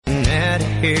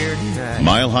here tonight.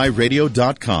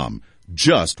 MileHighRadio.com.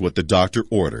 Just what the doctor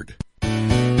ordered.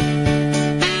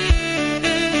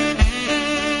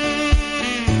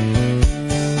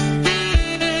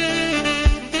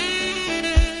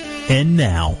 And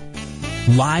now,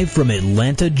 live from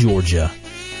Atlanta, Georgia,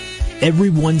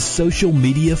 everyone's social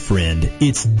media friend,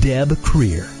 it's Deb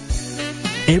Creer.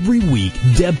 Every week,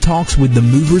 Deb talks with the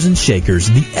movers and shakers,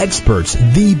 the experts,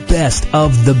 the best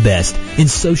of the best in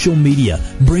social media,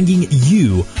 bringing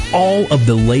you all of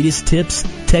the latest tips,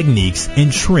 techniques,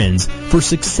 and trends for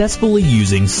successfully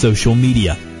using social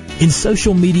media. In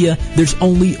social media, there's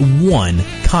only one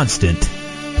constant,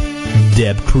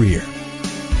 Deb Creer.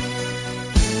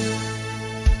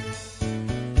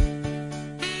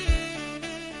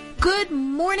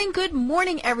 Good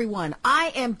morning, everyone.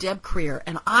 I am Deb Creer,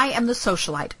 and I am the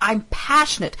socialite. I'm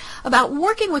passionate about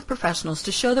working with professionals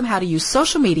to show them how to use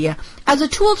social media as a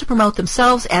tool to promote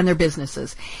themselves and their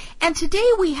businesses. And today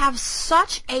we have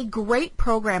such a great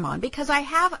program on because I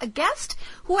have a guest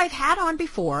who I've had on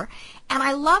before, and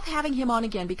I love having him on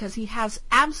again because he has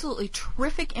absolutely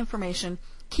terrific information,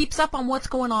 keeps up on what's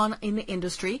going on in the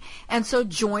industry. And so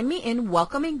join me in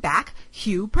welcoming back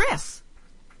Hugh Briss.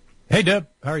 Hey, Deb.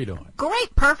 How are you doing?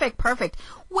 Great. Perfect.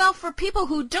 Well, for people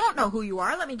who don't know who you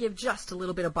are, let me give just a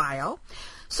little bit of bio.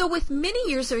 So with many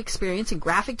years of experience in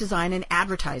graphic design and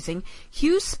advertising,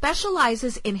 Hugh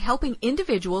specializes in helping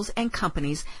individuals and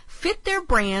companies fit their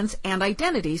brands and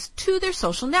identities to their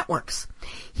social networks.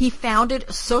 He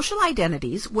founded Social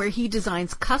Identities, where he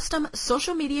designs custom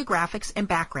social media graphics and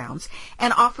backgrounds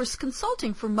and offers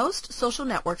consulting for most social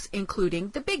networks, including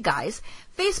the big guys,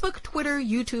 Facebook, Twitter,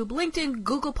 YouTube, LinkedIn,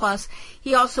 Google+.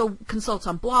 He also consults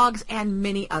on blogs and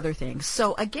many other things.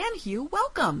 So again, Hugh,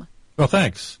 welcome. Well,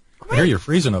 thanks. Great. I hear you're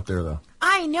freezing up there, though.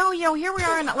 I know, here we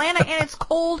are in Atlanta, and it's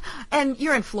cold, and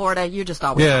you're in Florida. You're just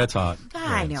always Yeah, hot. It's hot.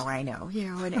 I know.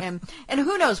 And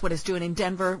who knows what it's doing in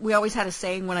Denver. We always had a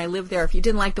saying when I lived there, if you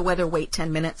didn't like the weather, wait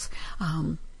 10 minutes,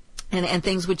 and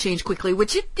things would change quickly,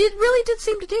 which it really did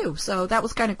seem to do. So that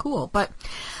was kind of cool. But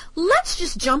let's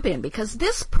just jump in, because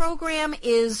this program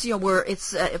is,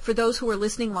 it's for those who are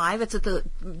listening live, it's at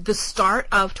the start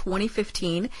of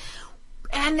 2015,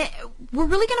 and we're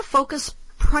really going to focus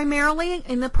primarily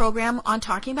in the program on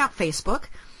talking about Facebook.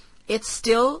 It's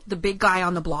still the big guy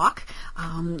on the block,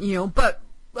 but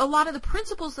a lot of the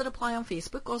principles that apply on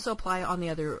Facebook also apply on the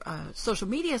other social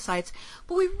media sites.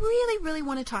 But we really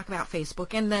want to talk about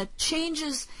Facebook and the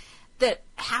changes that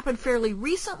happened fairly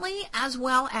recently, as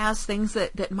well as things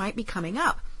that might be coming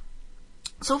up.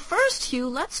 So first, Hugh,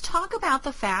 let's talk about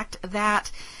the fact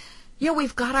that,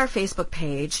 we've got our Facebook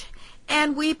page,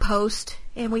 and we post,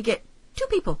 and we get 2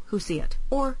 people who see it,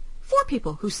 or 4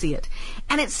 people who see it.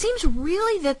 And it seems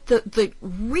really that the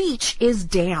reach is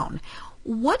down.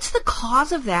 What's the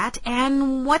cause of that,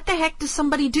 and what the heck does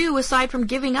somebody do, aside from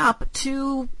giving up,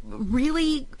 to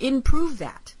really improve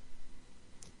that?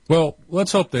 Well,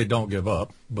 let's hope they don't give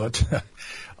up. But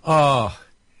the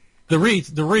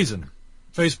reason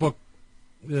Facebook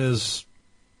has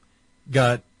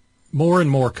got more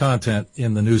and more content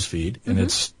in the news feed, and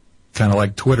it's kind of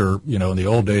like Twitter, in the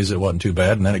old days it wasn't too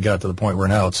bad, and then it got to the point where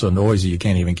now it's so noisy you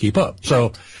can't even keep up.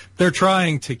 So they're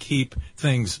trying to keep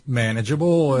things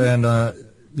manageable, and,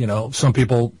 some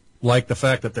people like the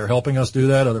fact that they're helping us do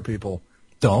that. Other people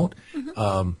don't.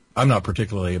 I'm not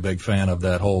particularly a big fan of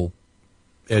that whole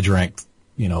EdgeRank,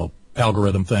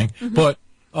 algorithm thing. But,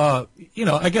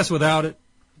 I guess without it,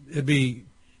 it'd be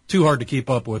too hard to keep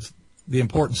up with the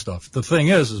important stuff. The thing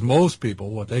is most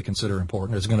people, what they consider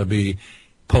important is going to be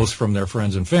posts from their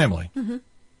friends and family.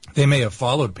 They may have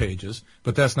followed pages,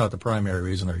 but that's not the primary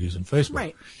reason they're using Facebook.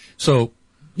 Right. So,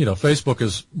 Facebook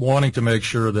is wanting to make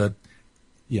sure that,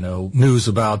 news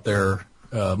about their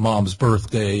mom's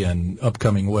birthday and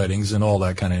upcoming weddings and all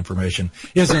that kind of information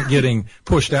isn't getting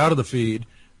pushed out of the feed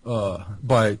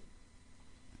by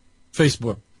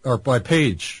Facebook or by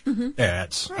page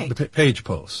ads, right. Page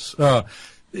posts.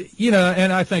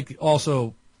 And I think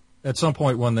also at some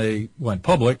point when they went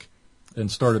public and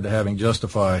started to having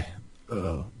justify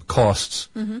costs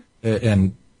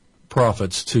and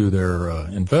profits to their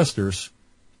investors,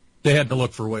 they had to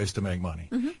look for ways to make money.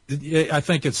 I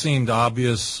think it seemed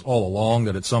obvious all along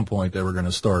that at some point they were going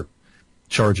to start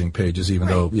charging pages, even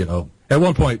though, at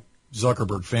one point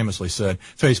Zuckerberg famously said,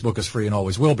 Facebook is free and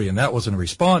always will be, and that was in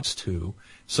response to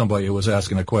somebody who was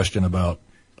asking a question about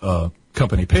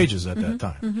company pages at that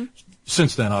time.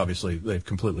 Since then, obviously, they've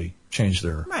completely changed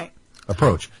their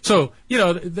approach. So,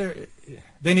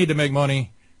 they need to make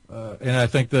money, and I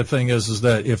think the thing is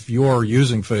that if you're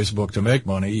using Facebook to make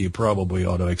money, you probably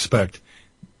ought to expect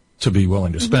to be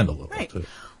willing to spend a little too.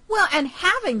 Well, and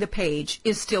having the page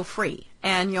is still free,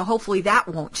 and hopefully that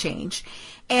won't change.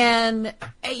 And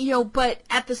but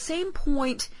at the same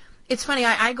point, it's funny.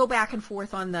 I go back and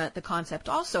forth on the concept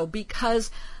also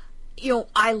because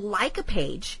I like a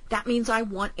page. That means I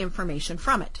want information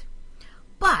from it.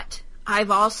 But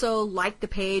I've also liked the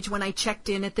page when I checked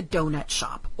in at the donut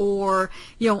shop, or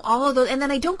all of those, and then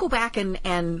I don't go back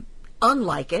and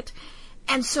unlike it.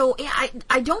 And so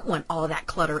I don't want all of that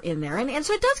clutter in there. And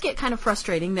so it does get kind of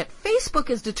frustrating that Facebook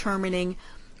is determining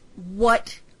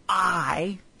what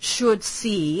I should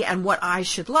see and what I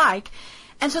should like.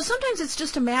 And so sometimes it's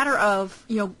just a matter of,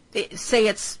 say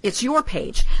it's your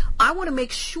page. I want to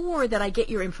make sure that I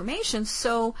get your information.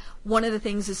 So one of the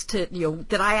things is to,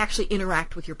 that I actually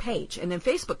interact with your page. And then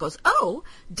Facebook goes, oh,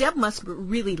 Deb must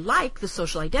really like the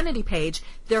social identity page.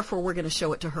 Therefore, we're going to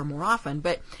show it to her more often.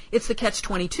 But it's the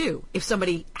catch-22. If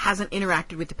somebody hasn't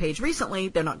interacted with the page recently,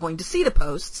 they're not going to see the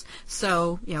posts.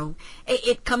 So,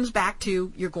 it comes back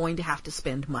to you're going to have to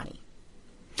spend money.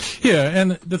 Yeah,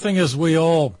 and the thing is we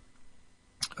all,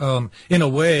 in a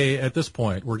way, at this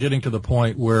point, we're getting to the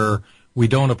point where we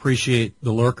don't appreciate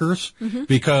the lurkers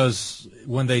because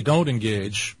when they don't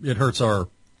engage, it hurts our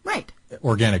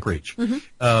organic reach.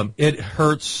 It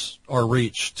hurts our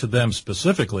reach to them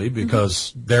specifically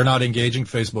because they're not engaging.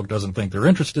 Facebook doesn't think they're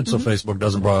interested, so Facebook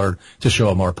doesn't bother to show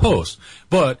them our posts.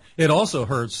 But it also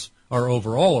hurts our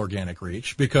overall organic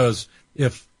reach because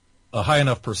if a high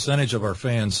enough percentage of our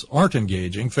fans aren't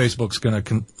engaging, Facebook's going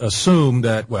to assume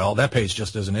that, well, that page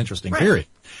just isn't interesting, period.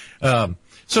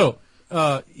 So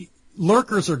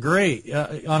lurkers are great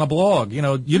on a blog.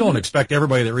 You don't expect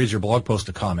everybody that reads your blog post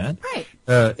to comment.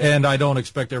 And I don't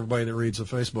expect everybody that reads a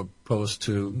Facebook post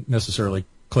to necessarily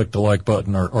click the like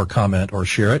button or comment or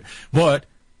share it. But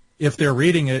if they're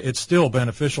reading it, it's still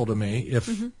beneficial to me if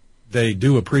they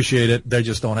do appreciate it. They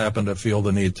just don't happen to feel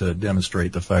the need to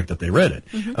demonstrate the fact that they read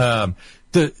it.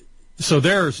 So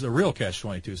there's the real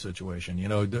catch-22 situation.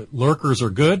 The lurkers are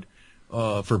good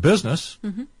for business,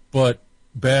 but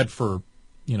bad for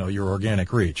your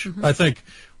organic reach. I think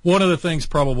one of the things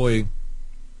probably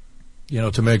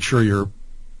to make sure your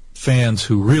fans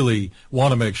who really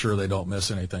want to make sure they don't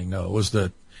miss anything know is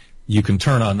that you can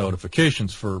turn on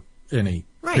notifications for any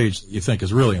page that you think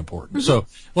is really important. So,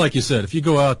 like you said, if you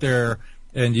go out there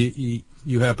and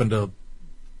you happen to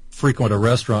frequent a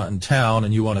restaurant in town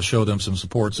and you want to show them some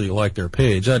support so you like their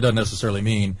page, that doesn't necessarily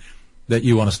mean that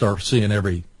you want to start seeing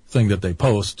everything that they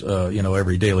post,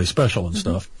 every daily special and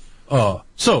stuff.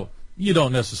 So you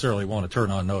don't necessarily want to turn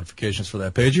on notifications for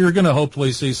that page. You're going to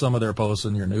hopefully see some of their posts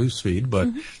in your news feed. But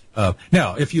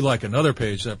now, if you like another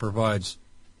page that provides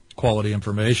quality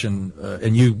information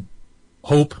and you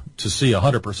hope to see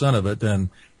 100% of it, then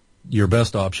your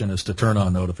best option is to turn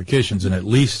on notifications, and at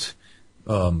least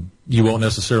you won't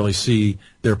necessarily see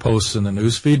their posts in the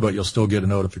news feed, but you'll still get a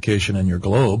notification in your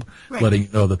globe letting you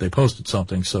know that they posted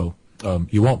something, so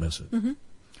you won't miss it.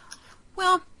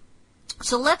 Well,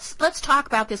 so let's talk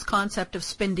about this concept of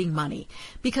spending money,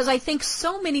 because I think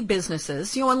so many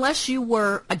businesses, unless you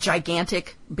were a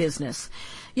gigantic business,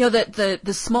 that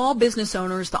the small business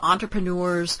owners, the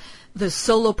entrepreneurs, the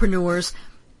solopreneurs,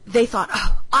 they thought,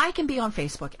 oh, I can be on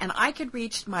Facebook and I could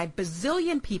reach my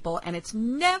bazillion people and it's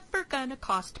never going to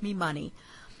cost me money.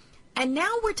 And now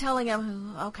we're telling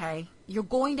them, okay, you're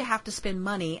going to have to spend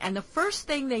money. And the first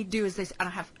thing they do is they say,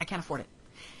 I can't afford it.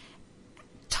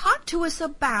 Talk to us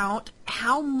about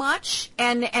how much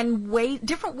and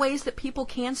different ways that people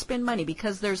can spend money,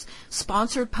 because there's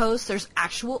sponsored posts, there's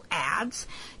actual ads,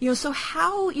 so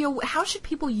how should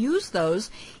people use those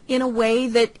in a way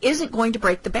that isn't going to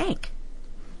break the bank?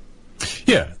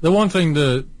 Yeah, the one thing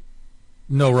to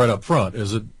know right up front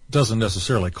is it doesn't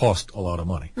necessarily cost a lot of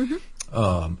money.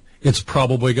 It's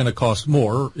probably going to cost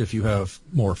more if you have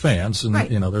more fans, and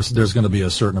there's going to be a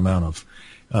certain amount of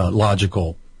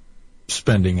logical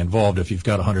spending involved if you've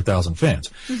got 100,000 fans.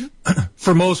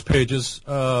 For most pages,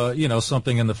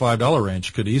 something in the $5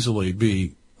 range could easily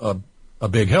be a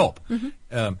big help.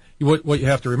 What you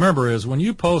have to remember is when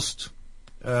you post,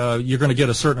 you're going to get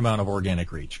a certain amount of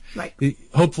organic reach.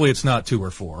 Hopefully it's not 2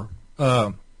 or 4.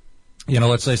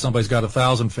 Let's say somebody's got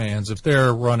 1,000 fans. If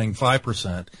they're running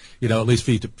 5%, at least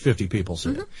 50 people see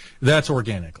it. That's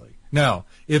organically. Now,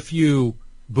 if you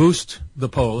boost the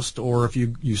post or if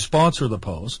you sponsor the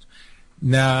post,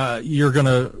 now you're going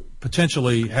to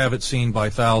potentially have it seen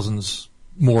by thousands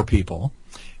more people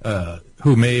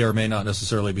who may or may not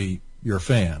necessarily be your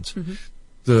fans.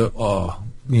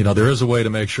 there is a way to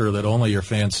make sure that only your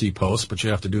fans see posts, but you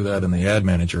have to do that in the ad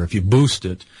manager. If you boost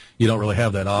it, you don't really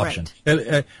have that option. Right.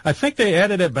 And I think they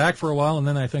added it back for a while, and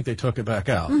then I think they took it back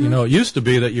out. It used to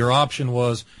be that your option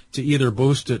was to either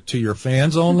boost it to your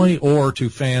fans only or to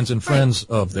fans and friends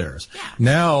of theirs. Yeah.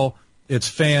 Now it's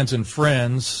fans and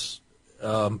friends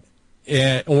or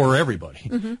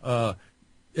everybody.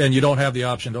 And you don't have the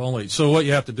option to only. So what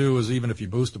you have to do is, even if you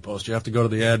boost a post, you have to go to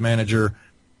the ad manager.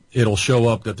 It'll show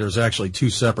up that there's actually two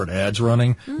separate ads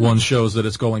running. One shows that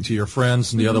it's going to your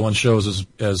friends, and the other one shows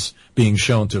as being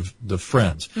shown to the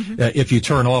friends. If you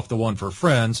turn off the one for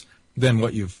friends, then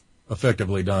what you've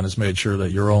effectively done is made sure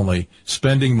that you're only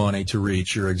spending money to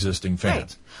reach your existing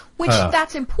fans. Right. Which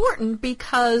that's important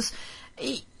because,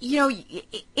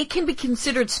 it can be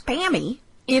considered spammy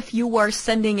if you are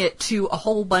sending it to a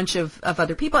whole bunch of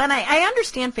other people. And I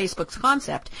understand Facebook's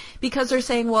concept because they're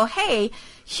saying, well, hey,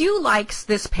 Hugh likes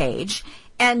this page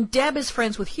and Deb is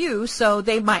friends with Hugh, so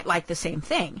they might like the same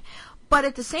thing. But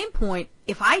at the same point,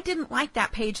 if I didn't like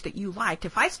that page that you liked,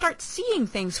 if I start seeing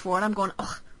things for it, I'm going,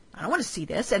 oh, I don't want to see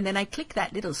this, and then I click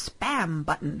that little spam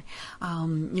button,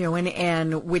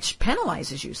 and which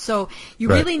penalizes you. So you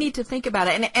really need to think about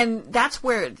it, and that's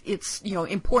where it's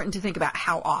important to think about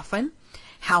how often,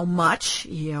 how much.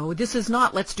 This is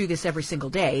not let's do this every single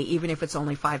day, even if it's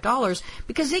only $5,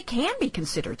 because it can be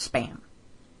considered spam.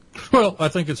 Well, I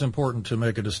think it's important to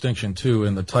make a distinction, too,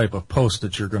 in the type of post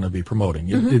that you're going to be promoting.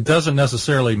 It doesn't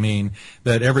necessarily mean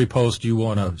that every post you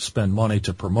want to spend money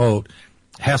to promote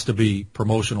has to be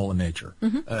promotional in nature.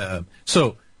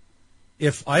 So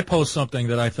if I post something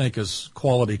that I think is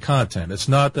quality content, it's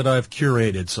not that I've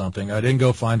curated something. I didn't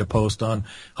go find a post on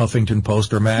Huffington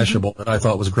Post or Mashable that I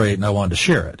thought was great and I wanted to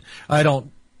share it. I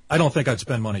don't think I'd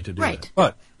spend money to do that.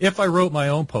 But if I wrote my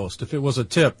own post, if it was a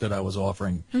tip that I was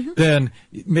offering, then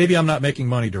maybe I'm not making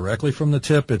money directly from the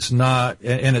tip. It's not,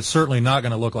 and it's certainly not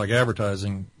going to look like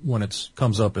advertising when it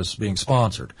comes up as being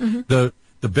sponsored. The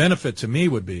benefit to me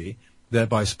would be that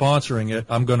by sponsoring it,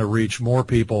 I'm going to reach more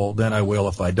people than I will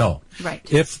if I don't. Right.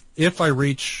 If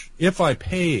I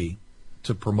pay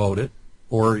to promote it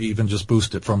or even just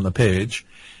boost it from the page,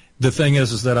 the thing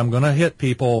is that I'm going to hit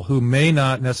people who may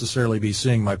not necessarily be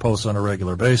seeing my posts on a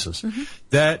regular basis.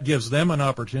 That gives them an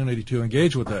opportunity to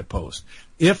engage with that post.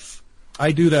 If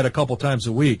I do that a couple times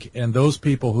a week and those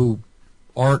people who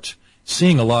aren't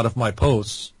seeing a lot of my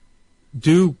posts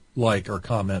do like or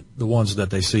comment the ones that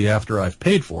they see after I've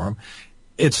paid for them,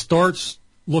 it starts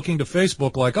looking to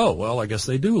Facebook like, oh, well, I guess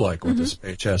they do like what this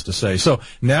page has to say. So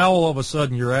now all of a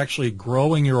sudden you're actually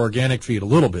growing your organic feed a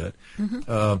little bit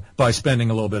by spending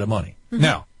a little bit of money.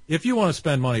 Now, if you want to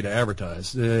spend money to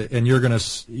advertise and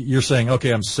you're saying,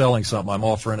 okay, I'm selling something, I'm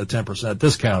offering a 10%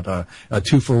 discount, a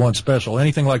 2-for-1 special,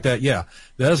 anything like that,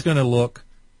 that's going to look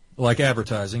like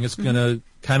advertising. It's going to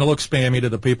kind of look spammy to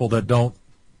the people that don't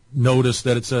notice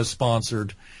that it says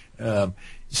sponsored.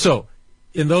 So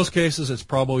in those cases, it's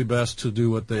probably best to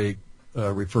do what they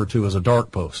refer to as a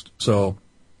dark post. So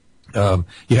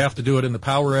you have to do it in the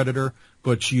Power Editor,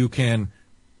 but you can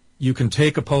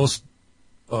take a post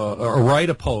or write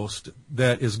a post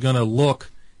that is going to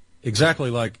look exactly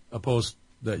like a post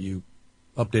that you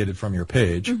updated from your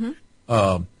page.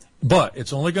 But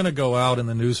it's only going to go out in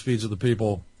the news feeds of the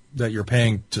people that you're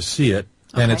paying to see it,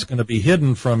 and it's going to be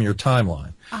hidden from your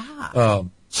timeline.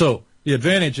 So the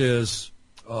advantage is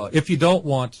if you don't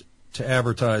want to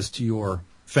advertise to your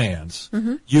fans,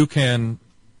 you can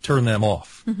turn them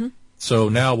off. So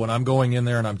now when I'm going in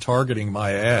there and I'm targeting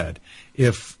my ad,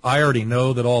 if I already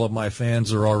know that all of my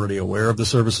fans are already aware of the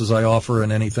services I offer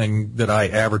and anything that I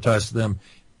advertise to them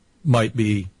might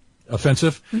be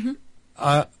offensive,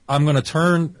 I'm going to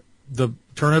turn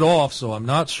it off, so I'm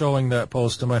not showing that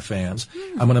post to my fans.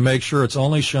 I'm going to make sure it's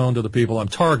only shown to the people I'm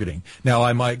targeting. Now,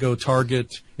 I might go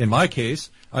target, in my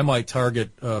case, I might target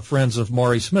friends of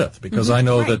Maury Smith because I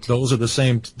know that those are the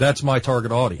same, that's my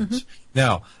target audience.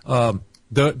 Now,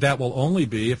 that will only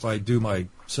be, if I do my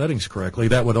settings correctly,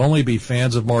 that would only be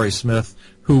fans of Maury Smith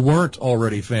who weren't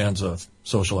already fans of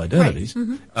Social Identities.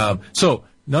 So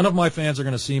none of my fans are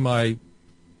going to see my,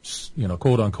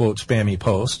 quote-unquote spammy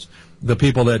posts. The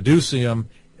people that do see them,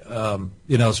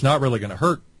 it's not really going to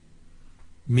hurt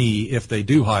me if they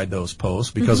do hide those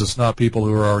posts because it's not people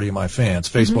who are already my fans.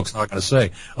 Facebook's not going to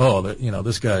say, oh,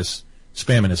 this guy's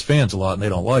spamming his fans a lot and they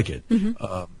don't like it.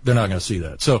 They're not going to see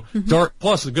that. So dark.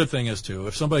 Plus, the good thing is, too,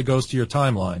 if somebody goes to your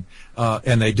timeline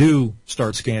and they do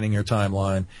start scanning your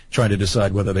timeline, trying to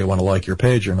decide whether they want to like your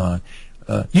page or not,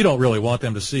 you don't really want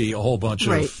them to see a whole bunch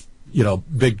of,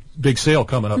 big sale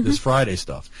coming up this Friday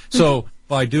stuff. So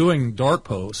by doing dark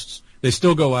posts, they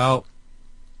still go out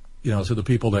to the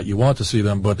people that you want to see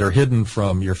them, but they're hidden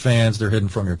from your fans, they're hidden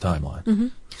from your timeline. Mm-hmm.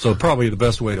 So probably the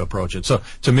best way to approach it. So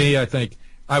to me, I think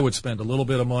I would spend a little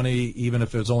bit of money, even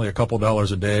if it's only a couple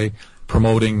dollars a day,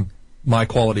 promoting my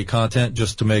quality content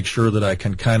just to make sure that I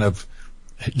can kind of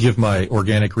give my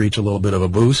organic reach a little bit of a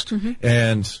boost. Mm-hmm.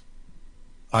 And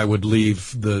I would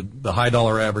leave the high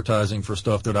dollar advertising for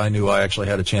stuff that I knew I actually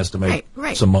had a chance to make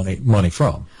some money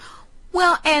from.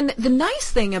 Well, and the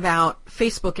nice thing about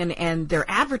Facebook and their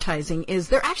advertising is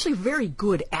they're actually very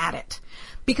good at it,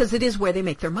 because it is where they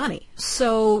make their money.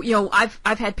 So, I've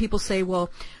had people say, well,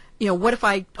 what if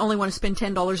I only want to spend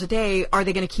 $10 a day? Are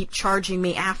they going to keep charging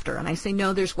me after? And I say,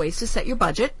 no, there's ways to set your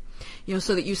budget,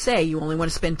 so that you say you only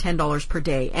want to spend $10 per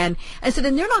day. And I said,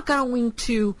 and they're not going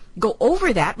to go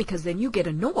over that, because then you get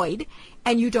annoyed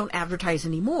and you don't advertise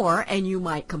anymore, and you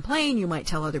might complain, you might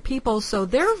tell other people. So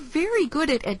they're very good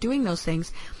at doing those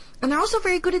things. And they're also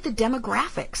very good at the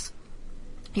demographics.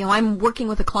 I'm working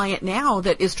with a client now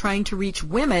that is trying to reach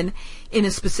women in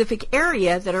a specific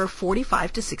area that are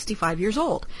 45 to 65 years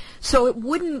old. So it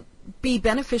wouldn't be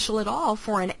beneficial at all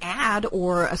for an ad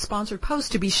or a sponsored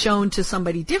post to be shown to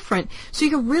somebody different. So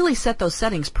you can really set those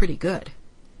settings pretty good.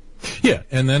 Yeah,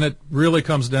 and then it really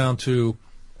comes down to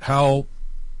how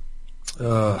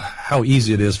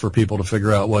easy it is for people to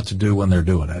figure out what to do when they're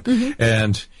doing it. Mm-hmm.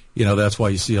 And that's why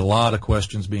you see a lot of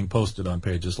questions being posted on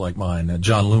pages like mine. And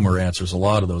John Loomer answers a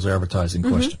lot of those advertising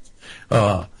mm-hmm. questions.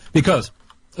 Because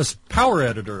as Power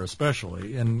Editor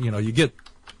especially, and you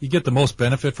get the most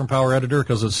benefit from Power Editor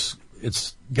because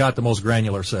it's got the most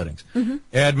granular settings. Mm-hmm.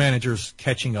 Ad managers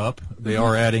catching up. They mm-hmm.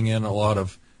 are adding in a lot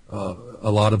of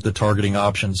the targeting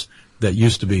options that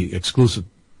used to be exclusive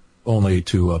only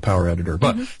to Power Editor.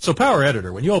 But mm-hmm. so Power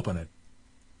Editor, when you open it,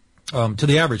 to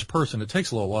the average person, it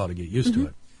takes a little while to get used mm-hmm. to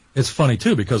it. It's funny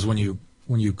too, because when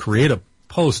you create a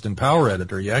post in Power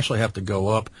Editor, you actually have to go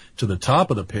up to the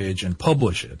top of the page and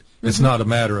publish it. Mm-hmm. It's not a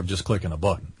matter of just clicking a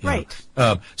button. Right.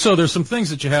 So there's some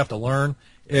things that you have to learn,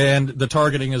 and the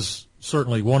targeting is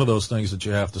certainly one of those things that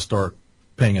you have to start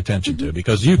paying attention mm-hmm. to,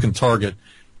 because you can target,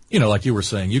 like you were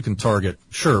saying, you can target,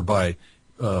 sure, by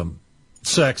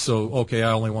sex. So, okay,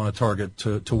 I only want to target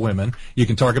to women. You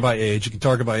can target by age. You can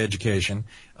target by education.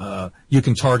 You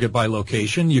can target by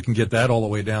location. You can get that all the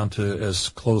way down to as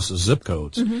close as zip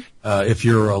codes. Mm-hmm. If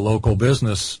you're a local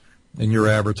business and you're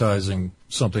advertising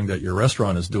something that your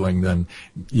restaurant is doing, then,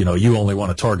 you only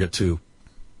want to target to,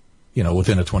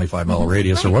 within a 25-mile mm-hmm.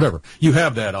 radius right. or whatever. You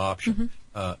have that option.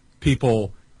 Mm-hmm.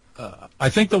 People, I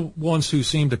think the ones who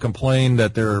seem to complain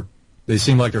that they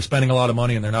seem like they're spending a lot of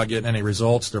money and they're not getting any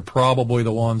results, they're probably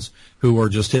the ones who are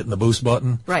just hitting the boost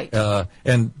button. Right. And,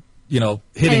 hitting and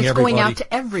it's everybody. Going out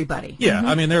to everybody. Yeah, mm-hmm.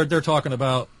 I mean, they're talking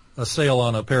about a sale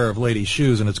on a pair of ladies'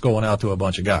 shoes, and it's going out to a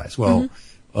bunch of guys. Well, mm-hmm.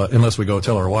 Unless we go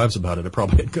tell our wives about it, it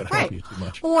probably ain't going to help right. you too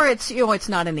much. Or it's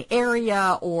not in the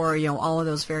area, or all of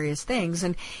those various things,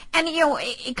 and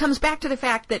it comes back to the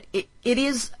fact that it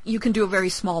is, you can do a very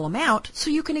small amount, so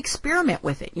you can experiment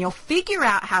with it. Figure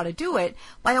out how to do it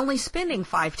by only spending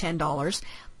 $5-10.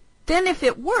 Then if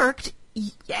it worked,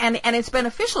 and it's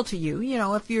beneficial to you,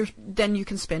 then you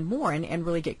can spend more and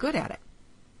really get good at it.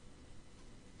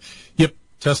 Yep.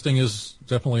 Testing is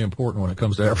definitely important when it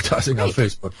comes to advertising right. on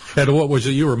Facebook. And what was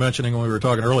it you were mentioning when we were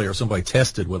talking earlier? Somebody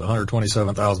tested with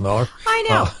 $127,000. I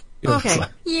know. Okay.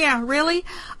 Yeah, really?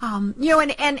 And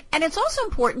it's also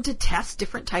important to test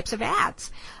different types of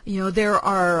ads. There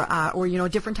are,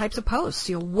 different types of posts.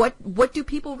 What do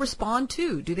people respond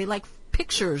to? Do they like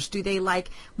pictures? Do they like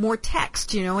more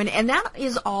text? And that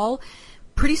is all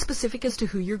pretty specific as to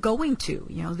who you're going to.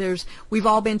 We've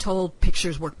all been told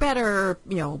pictures work better,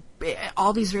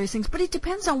 all these various things, but it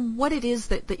depends on what it is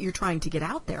that you're trying to get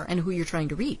out there and who you're trying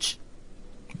to reach.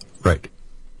 Right.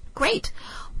 Great.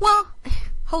 Well,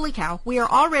 holy cow, we are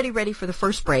already ready for the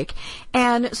first break.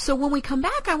 And so when we come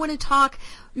back, I want to talk,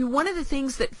 one of the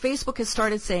things that Facebook has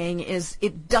started saying is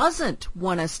it doesn't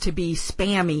want us to be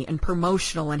spammy and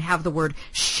promotional and have the word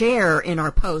share in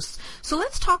our posts. So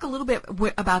let's talk a little bit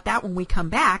about that when we come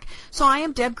back. So I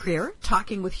am Deb Creer,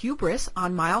 talking with Hugh Briss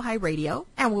on Mile High Radio,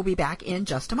 and we'll be back in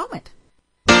just a moment.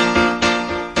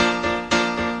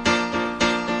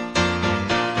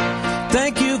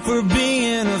 Thank you for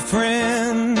being a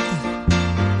friend.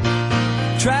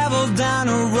 Travel down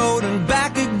a road and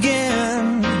back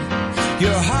again.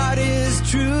 Your heart is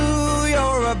true,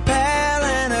 you're a pal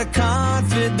and a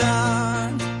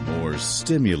confidant. More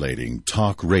stimulating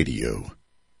talk radio.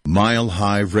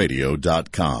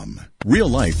 MileHighRadio.com. Real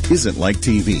life isn't like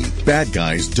TV. Bad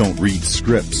guys don't read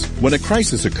scripts. When a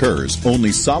crisis occurs,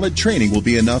 only solid training will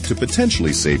be enough to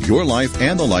potentially save your life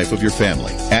and the life of your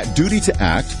family. At Duty to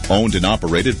Act, owned and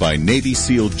operated by Navy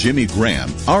SEAL Jimmy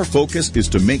Graham, our focus is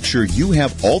to make sure you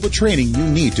have all the training you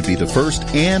need to be the first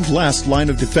and last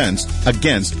line of defense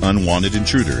against unwanted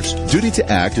intruders. Duty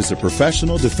to Act is a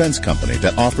professional defense company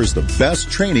that offers the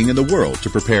best training in the world to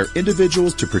prepare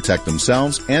individuals to protect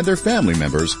themselves and their family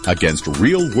members against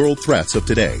real-world threats of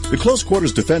today. The Close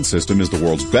Quarters Defense System is the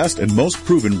world's best and most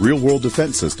proven real-world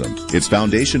defense system. Its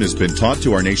foundation has been taught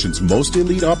to our nation's most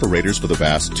elite operators for the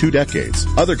past 2 decades.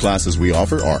 Other classes we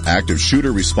offer are active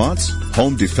shooter response,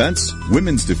 home defense,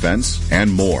 women's defense,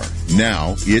 and more.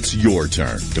 Now, it's your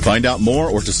turn. To find out more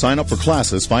or to sign up for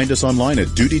classes, find us online at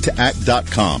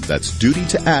dutytoact.com. That's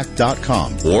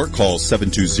dutytoact.com. Or call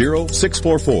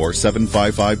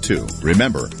 720-644-7552.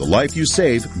 Remember, the life you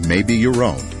save may be your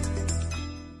own.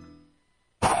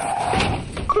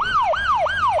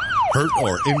 Hurt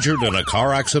or injured in a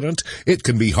car accident? It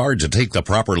can be hard to take the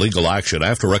proper legal action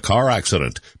after a car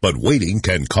accident, but waiting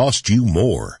can cost you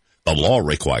more. The law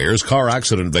requires car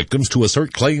accident victims to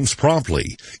assert claims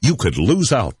promptly. You could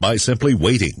lose out by simply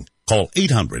waiting. Call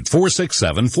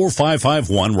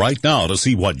 800-467-4551 right now to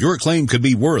see what your claim could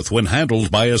be worth when handled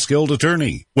by a skilled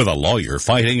attorney. With a lawyer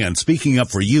fighting and speaking up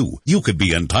for you, you could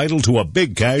be entitled to a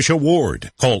big cash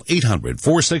award. Call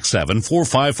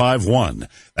 800-467-4551.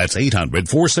 That's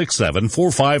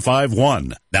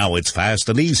 800-467-4551. Now it's fast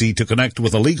and easy to connect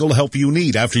with the legal help you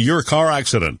need after your car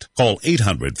accident. Call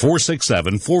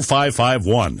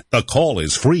 800-467-4551. The call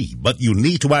is free, but you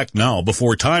need to act now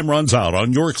before time runs out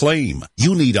on your claim.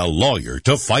 You need a lawyer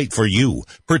to fight for you,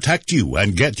 protect you,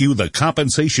 and get you the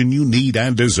compensation you need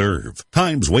and deserve.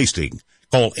 Time's wasting.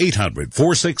 Call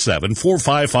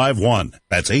 800-467-4551.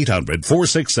 That's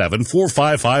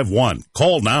 800-467-4551.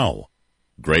 Call now.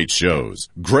 Great shows,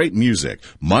 great music,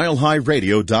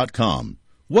 milehighradio.com.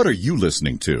 What are you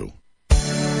listening to?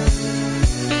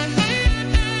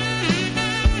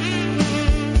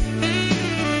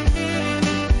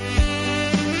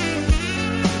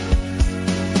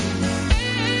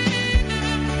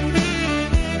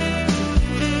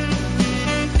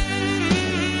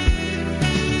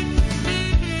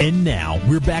 And now,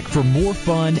 we're back for more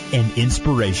fun and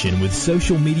inspiration with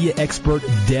social media expert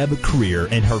Deb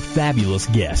Creer and her fabulous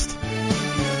guest.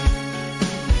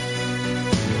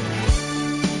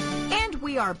 And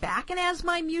we are back, and as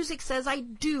my music says, I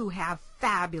do have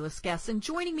fabulous guests. And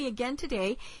joining me again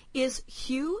today is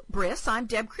Hugh Briss. I'm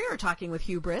Deb Creer talking with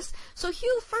Hugh Briss. So,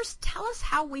 Hugh, first tell us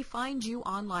how we find you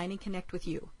online and connect with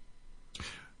you.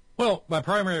 Well, my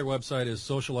primary website is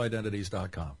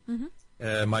socialidentities.com.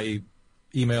 Mm-hmm. My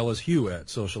email is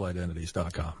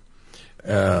hugh@socialidentities.com.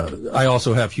 I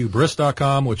also have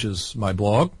hughbriss.com, which is my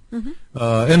blog. Mm-hmm.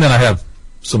 And then I have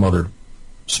some other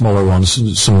smaller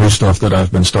ones, some new stuff that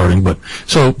I've been starting. But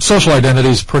so social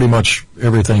identities, pretty much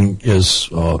everything is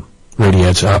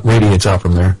radiates out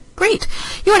from there. Great.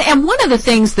 And one of the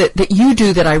things that you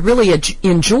do that I really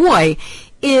enjoy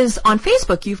is on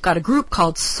Facebook, you've got a group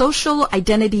called Social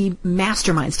Identity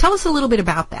Masterminds. Tell us a little bit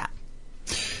about that.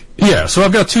 Yeah, so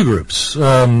I've got 2 groups.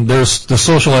 There's the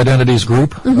Social Identities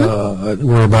group. Mm-hmm.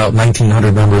 We're about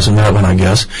 1,900 members in that one, I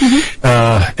guess. Mm-hmm.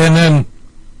 And then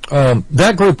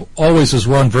that group always is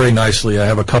run very nicely. I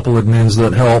have a couple admins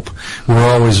that help. We're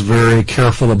always very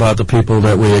careful about the people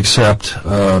that we accept.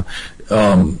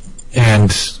 And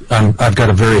I've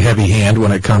got a very heavy hand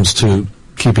when it comes to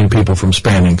keeping people from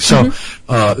spamming. So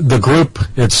the group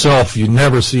itself, you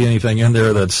never see anything in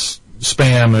there that's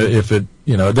spam. If it,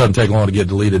 it doesn't take long to get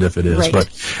deleted if it is. Right.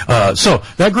 But so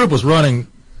that group was running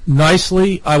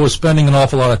nicely. I was spending an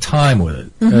awful lot of time with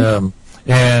it. Mm-hmm.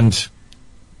 And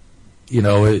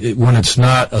when it's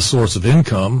not a source of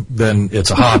income, then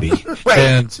it's a hobby. Right.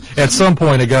 And at some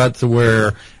point it got to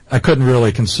where I couldn't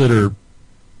really consider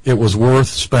it was worth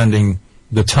spending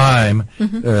the time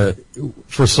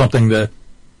for something that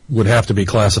would have to be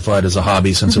classified as a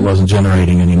hobby since it wasn't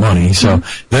generating any money. So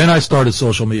then I started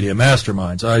Social Media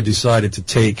Masterminds. I decided to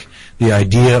take the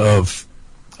idea of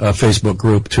a Facebook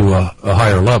group to a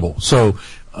higher level. So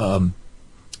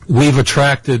we've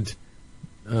attracted,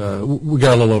 we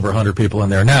got a little over 100 people in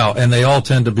there now, and they all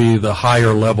tend to be the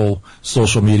higher level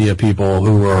social media people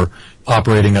who are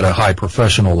operating at a high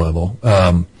professional level.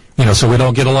 So we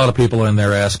don't get a lot of people in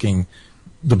there asking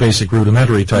the basic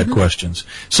rudimentary type questions.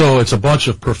 So it's a bunch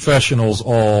of professionals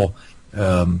all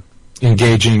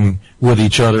engaging with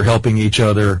each other, helping each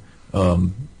other,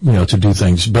 to do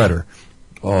things better.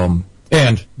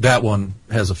 And that one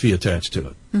has a fee attached to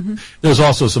it. There's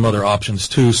also some other options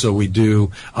too. So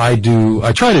I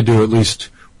try to do at least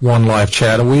one live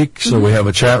chat a week. So we have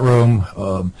a chat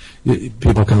room.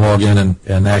 People can log in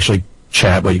and actually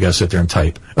chat, but you got to sit there and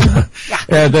type.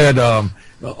 And then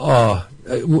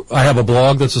I have a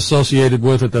blog that's associated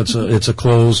with it. It's a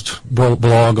closed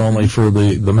blog only for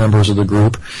the members of the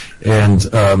group. And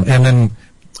then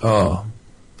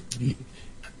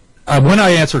when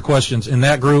I answer questions in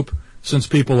that group, since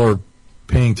people are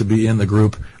paying to be in the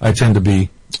group, I tend to be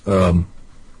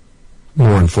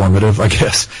more informative, I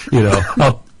guess.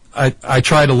 I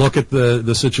try to look at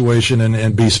the situation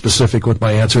and be specific with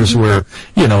my answers, where,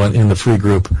 in the free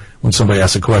group, when somebody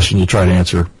asks a question, you try to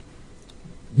answer,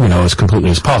 as completely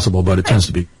as possible, but it tends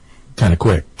to be kind of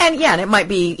quick. And and it might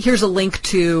be, here's a link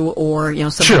to, or,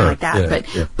 something like that.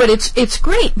 Yeah, but it's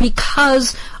great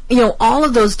because, all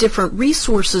of those different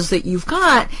resources that you've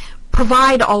got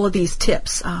provide all of these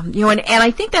tips, and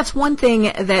I think that's one thing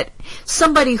that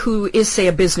somebody who is, say,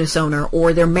 a business owner,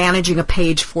 or they're managing a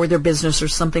page for their business or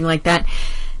something like that,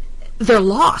 they're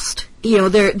lost.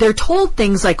 They're told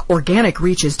things like organic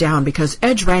reach is down because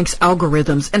Edge ranks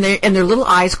algorithms, and their little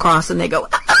eyes cross and they go,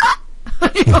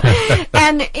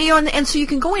 and so you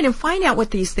can go in and find out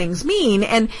what these things mean.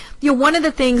 And one of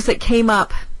the things that came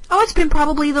up, it's been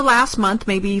probably the last month,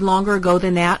 maybe longer ago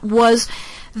than that, was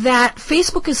that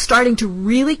Facebook is starting to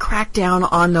really crack down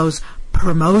on those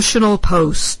promotional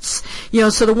posts.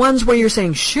 So the ones where you're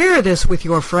saying, share this with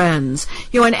your friends,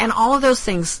 and all of those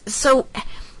things. So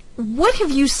what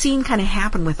have you seen kind of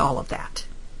happen with all of that?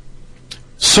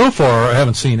 So far, I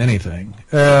haven't seen anything.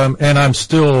 And I'm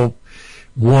still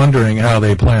wondering how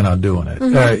they plan on doing it.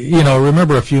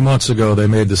 Remember a few months ago, they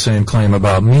made the same claim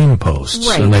about meme posts.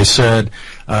 Right. And they said,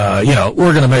 we're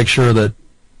going to make sure that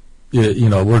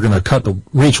we're going to cut the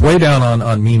reach way down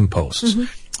on meme posts.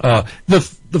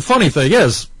 The funny thing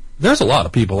is, there's a lot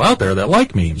of people out there that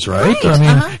like memes, right?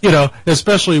 I mean,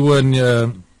 especially when,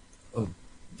 the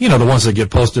ones that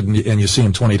get posted and you see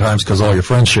them 20 times because all your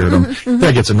friends shared them.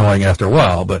 That gets annoying after a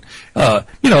while. But,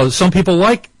 some people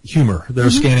like humor. They're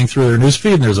scanning through their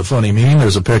newsfeed and there's a funny meme.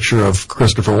 There's a picture of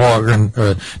Christopher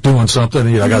Walken doing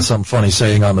something. I got something funny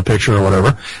saying on the picture or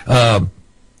whatever.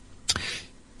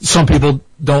 Some people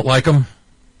don't like them.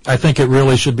 I think it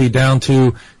really should be down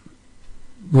to,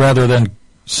 rather than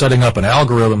setting up an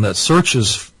algorithm that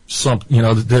searches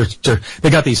they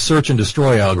got these search and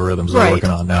destroy algorithms they're working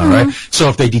on now, right? So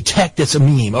if they detect it's a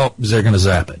meme, they're going to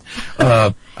zap it.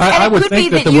 I would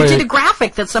think that you did a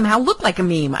graphic that somehow looked like a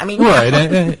meme. I mean,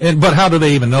 right? But how do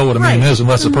they even know what a meme is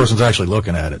unless the person's actually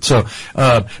looking at it? So,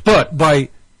 but by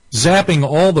zapping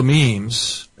all the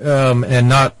memes and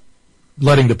not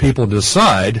letting the people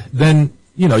decide, then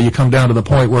you come down to the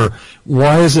point where,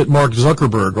 why is it Mark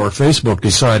Zuckerberg or Facebook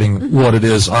deciding what it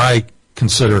is I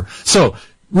consider? So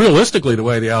realistically, the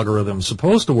way the algorithm is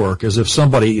supposed to work is, if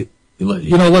somebody,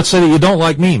 let's say that you don't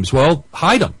like memes, well,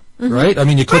 hide them, right? I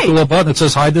mean, you click the little button that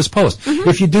says hide this post.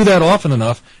 If you do that often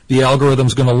enough, the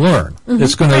algorithm's going to learn.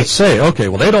 It's going to say, okay,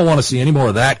 well, they don't want to see any more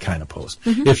of that kind of post.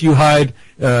 If you hide,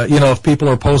 if people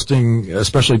are posting,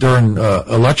 especially during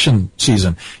election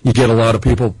season, you get a lot of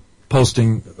people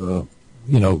posting,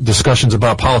 discussions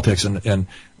about politics and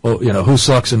who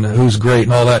sucks and who's great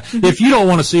and all that. If you don't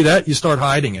want to see that, you start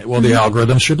hiding it. Well, the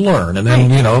algorithm should learn. And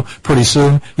then, pretty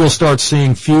soon you'll start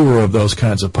seeing fewer of those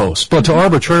kinds of posts. But to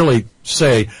arbitrarily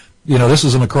say, this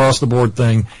is an across-the-board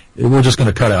thing, we're just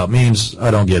going to cut out memes,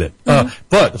 I don't get it. But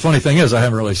the funny thing is, I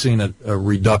haven't really seen a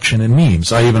reduction in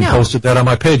memes. I even posted that on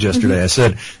my page yesterday. I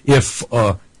said, if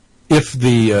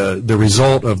the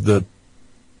result of the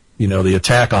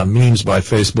attack on memes by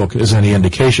Facebook is any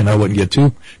indication, I wouldn't get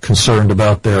too concerned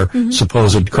about their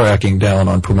supposed cracking down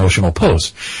on promotional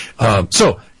posts.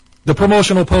 So the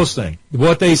promotional post thing,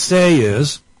 what they say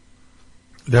is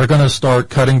they're going to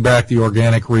start cutting back the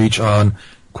organic reach on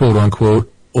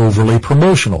quote-unquote overly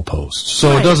promotional posts.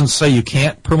 So it doesn't say you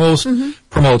can't promote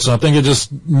something, it's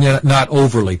just not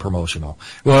overly promotional.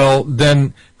 Well,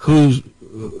 then who's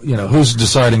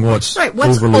deciding what's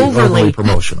overly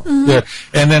promotional? Yeah.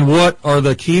 And then what are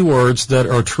the keywords that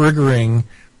are triggering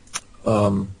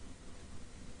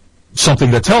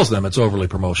something that tells them it's overly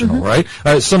promotional, right?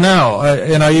 So now,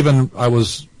 I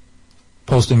was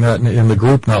posting that in the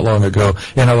group not long ago,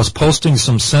 and I was posting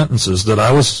some sentences that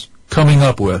I was coming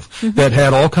up with that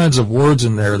had all kinds of words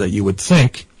in there that you would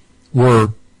think were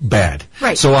bad.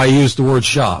 Right. So I used the word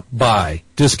shop, buy,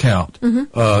 discount,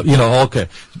 okay.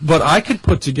 But I could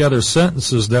put together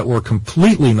sentences that were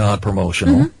completely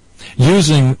non-promotional,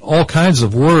 using all kinds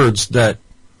of words that,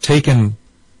 taken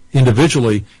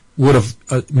individually, would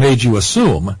have made you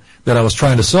assume that I was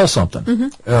trying to sell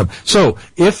something. So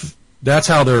if that's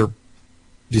how they're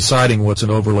deciding what's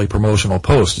an overly promotional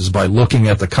post is by looking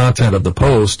at the content of the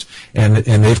post, and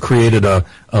they've created a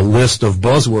list of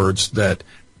buzzwords that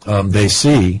they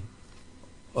see.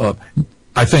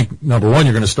 I think, number one,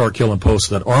 you're going to start killing posts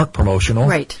that aren't promotional.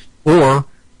 Right. Or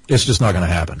it's just not going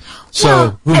to happen. So,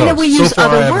 well, who knows? And then we use so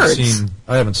far, other words.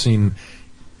 I haven't seen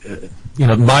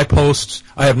my posts.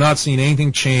 I have not seen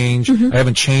anything change. I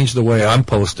haven't changed the way I'm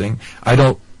posting. I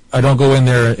don't go in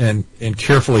there and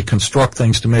carefully construct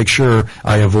things to make sure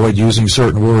I avoid using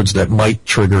certain words that might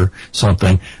trigger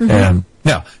something. And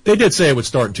now, they did say it would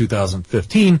start in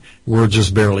 2015. We're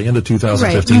just barely into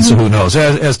 2015, right. So who knows?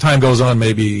 As time goes on,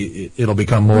 maybe it'll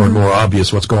become more and more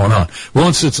obvious what's going on.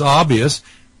 Once it's obvious,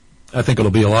 I think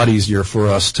it'll be a lot easier for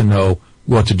us to know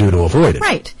what to do to avoid it.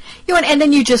 Right. And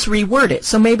then you just reword it.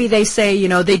 So maybe they say,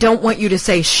 they don't want you to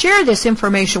say, share this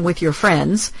information with your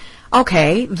friends.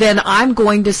 Okay, then I'm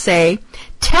going to say,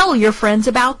 tell your friends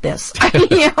about this.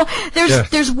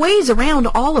 There's ways around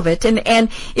all of it, and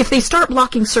if they start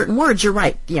blocking certain words, you're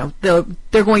right. They're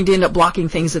going to end up blocking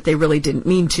things that they really didn't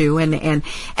mean to, and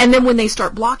then when they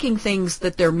start blocking things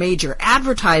that their major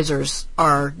advertisers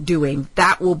are doing,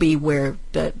 that will be where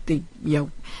the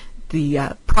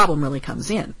problem really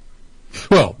comes in.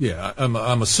 Well, yeah,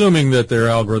 I'm assuming that their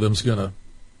algorithm's going to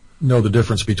know the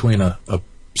difference between a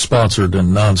sponsored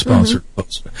and non-sponsored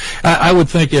posts. I would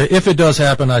think if it does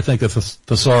happen, I think that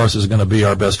thesaurus is going to be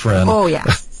our best friend. Oh, yeah.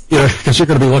 Because you're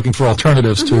going to be looking for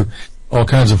alternatives to all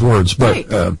kinds of words. But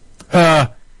right.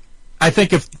 I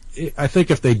think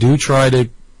if they do try to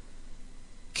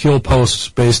kill posts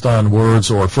based on words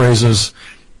or phrases,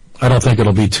 I don't think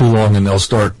it'll be too long, and they'll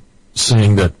start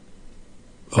seeing that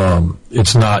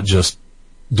it's not just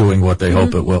doing what they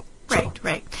hope it will. Right,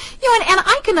 right. And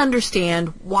I can understand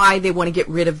why they want to get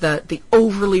rid of the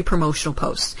overly promotional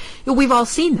posts. We've all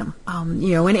seen them,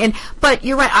 but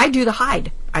you're right. I do the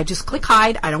hide. I just click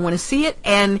hide. I don't want to see it.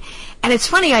 And it's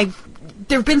funny.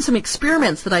 There have been some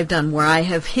experiments that I've done where I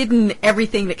have hidden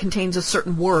everything that contains a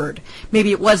certain word.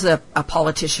 Maybe it was a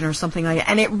politician or something like that.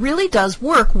 And it really does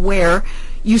work where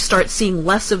you start seeing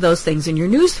less of those things in your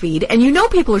news feed, and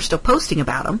people are still posting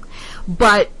about them,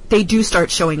 but they do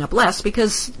start showing up less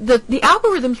because the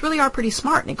algorithms really are pretty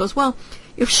smart. And it goes, well,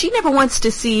 if she never wants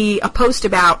to see a post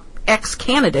about X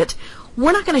candidate,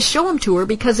 we're not going to show them to her,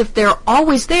 because if they're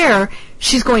always there,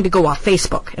 she's going to go off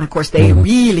Facebook. And, of course, they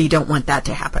really don't want that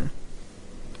to happen.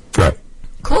 Right.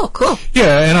 Cool.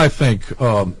 Yeah, and I think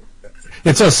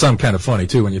it does sound kind of funny,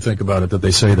 too, when you think about it, that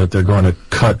they say that they're going to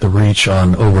cut the reach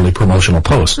on overly promotional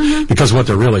posts. Because what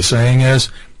they're really saying is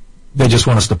they just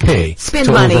want us to pay Spend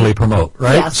to money. overly promote,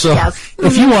 right? Yes, so yes.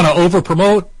 If you want to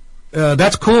over-promote,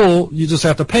 that's cool. You just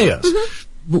have to pay us.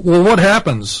 Well, what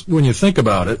happens when you think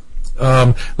about it?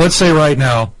 Let's say right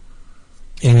now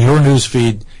in your news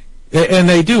feed, and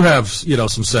they do have,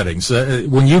 some settings.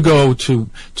 When you go to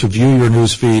view your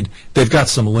news feed, they've got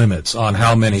some limits on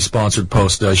how many sponsored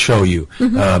posts they show you.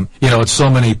 It's so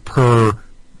many per,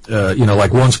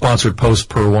 like one sponsored post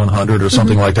per 100 or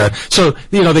something like that. So,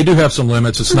 they do have some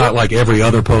limits. It's not like every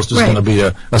other post is going to be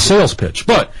a sales pitch.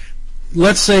 But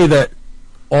let's say that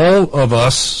all of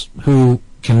us who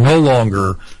can no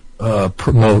longer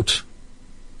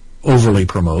overly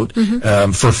promote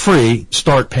for free,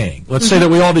 start paying. Let's say that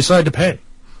we all decide to pay.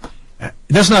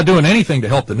 That's not doing anything to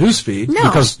help the news feed,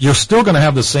 because you're still going to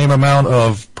have the same amount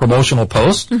of promotional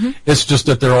posts. It's just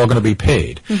that they're all going to be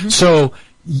paid. So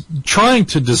trying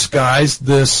to disguise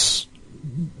this,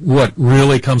 what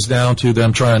really comes down to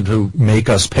them trying to make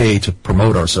us pay to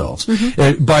promote ourselves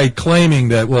by claiming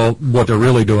that, well, what they're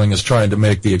really doing is trying to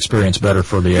make the experience better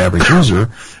for the average user.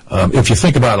 If you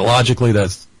think about it logically,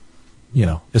 that's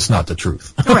it's not the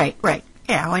truth. Right.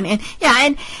 Yeah,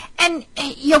 and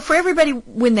for everybody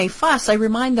when they fuss, I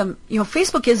remind them,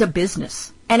 Facebook is a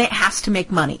business and it has to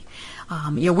make money.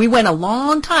 We went a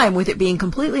long time with it being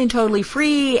completely and totally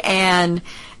free, and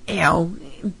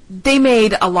they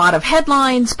made a lot of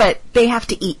headlines, but they have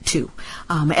to eat too.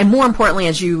 And more importantly,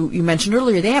 as you mentioned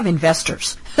earlier, they have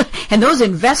investors, and those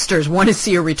investors want to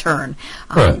see a return.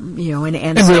 Right. And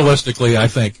realistically, I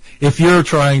think if you're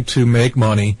trying to make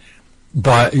money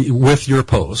with your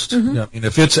post,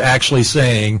 if it's actually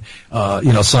saying,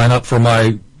 sign up for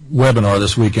my webinar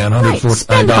this weekend, $149,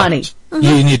 spend money.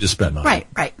 You need to spend money.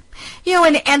 Right.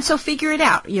 And so figure it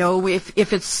out.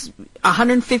 If it's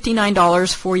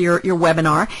 $159 for your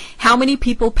webinar, how many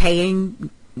people paying,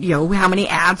 how many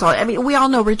ads are, we all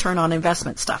know return on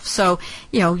investment stuff. So,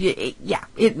 I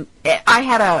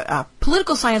had a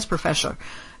political science professor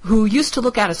who used to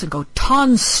look at us and go,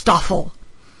 Tonstoffel.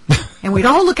 And we'd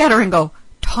all look at her and go,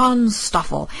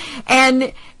 Tonstoffel.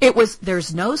 And it was,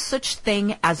 there's no such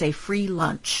thing as a free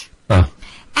lunch.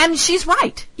 And she's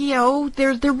right.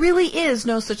 There really is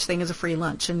no such thing as a free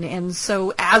lunch. And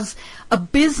so as a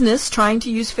business trying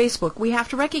to use Facebook, we have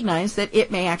to recognize that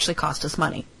it may actually cost us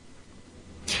money.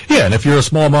 Yeah, and if you're a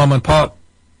small mom and pop,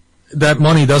 that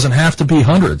money doesn't have to be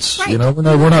hundreds. Right.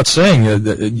 We're not saying,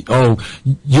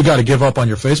 you got to give up on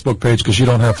your Facebook page because you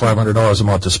don't have $500 a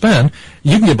month to spend.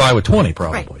 You can get by with 20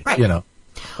 probably, right.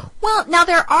 Well, now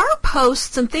there are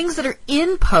posts and things that are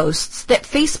in posts that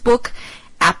Facebook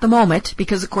at the moment,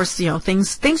 because of course,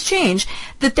 things change,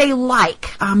 that they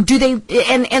like. Do they,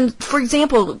 and for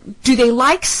example, do they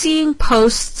like seeing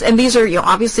posts, and these are,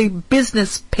 obviously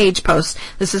business page posts,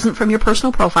 this isn't from your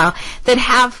personal profile, that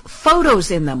have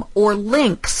photos in them, or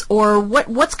links, or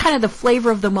what's kind of the flavor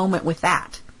of the moment with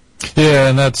that? Yeah,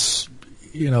 and that's,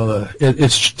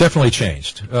 it's definitely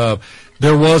changed.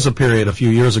 There was a period a few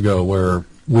years ago where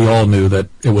we all knew that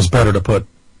it was better to put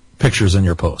pictures in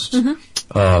your posts.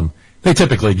 Mm-hmm. They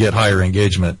typically get higher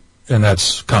engagement, and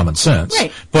that's common sense.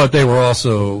 Right. But they were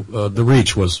also, the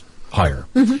reach was higher.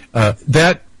 Mm-hmm.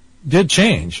 That did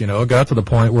change. It got to the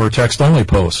point where text-only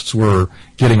posts were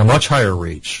getting a much higher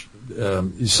reach.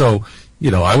 So,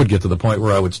 I would get to the point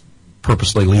where I would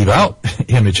purposely leave out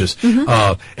images.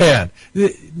 Mm-hmm. And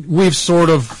we've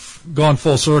sort of gone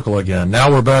full circle again.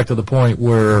 Now we're back to the point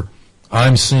where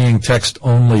I'm seeing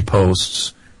text-only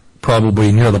posts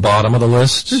probably near the bottom of the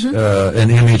list. Mm-hmm. An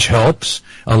image helps.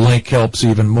 A link helps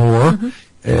even more. Mm-hmm.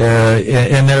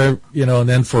 And there, and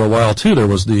then for a while too, there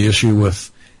was the issue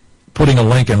with putting a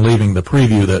link and leaving the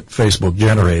preview that Facebook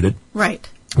generated. Right.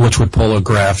 Which would pull a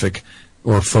graphic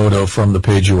or photo from the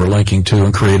page you were linking to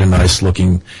and create a nice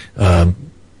looking,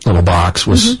 little box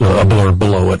with mm-hmm. A blurb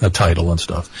below it and a title and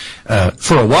stuff.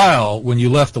 For a while, when you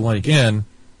left the link in,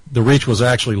 the reach was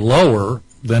actually lower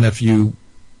than if you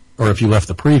left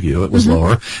the preview, it was mm-hmm.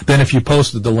 lower than if you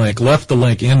posted the link, left the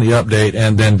link in the update,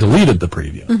 and then deleted the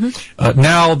preview. Mm-hmm.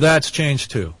 Now that's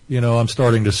changed too. I'm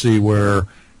starting to see where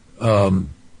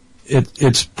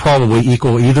it's probably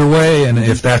equal either way, and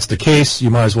if that's the case, you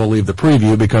might as well leave the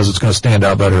preview because it's going to stand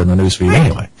out better in the newsfeed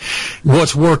anyway.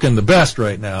 What's working the best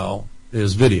right now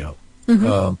is video.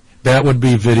 Mm-hmm. That would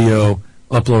be video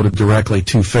uploaded directly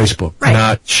to Facebook,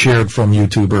 not shared from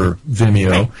YouTube or Vimeo.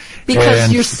 Right. Because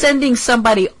you're sending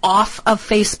somebody off of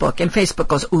Facebook, and Facebook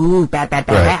goes, ooh, bad.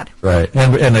 Right,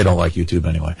 and they don't like YouTube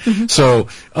anyway. Mm-hmm. So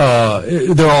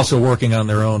they're also working on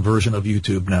their own version of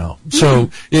YouTube now. Mm-hmm. So,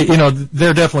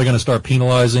 they're definitely going to start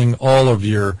penalizing all of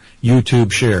your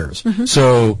YouTube shares. Mm-hmm.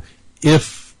 So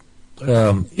if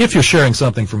you're sharing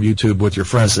something from YouTube with your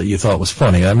friends that you thought was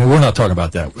funny, I mean, we're not talking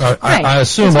about that. I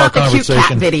assume our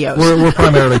conversation, we're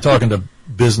primarily talking to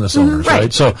business owners,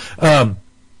 right? So,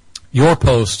 your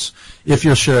posts, if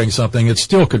you're sharing something, it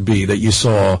still could be that you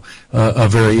saw a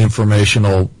very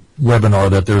informational webinar,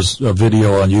 that there's a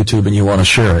video on YouTube and you want to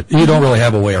share it. You don't really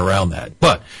have a way around that.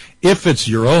 But if it's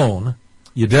your own,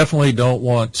 you definitely don't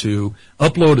want to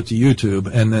upload it to YouTube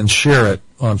and then share it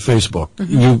on Facebook.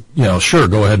 Mm-hmm. Sure,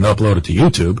 go ahead and upload it to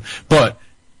YouTube, but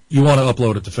you want to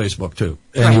upload it to Facebook too.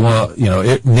 And you want to,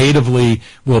 it natively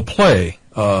will play,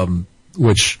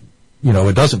 which,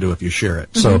 it doesn't do if you share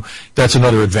it. Mm-hmm. So that's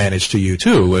another advantage to you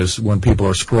too, is when people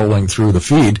are scrolling through the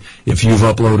feed, if you've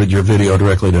uploaded your video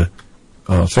directly to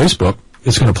Facebook,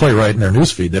 it's going to play right in their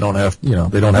newsfeed. They don't have,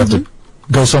 to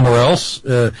go somewhere else,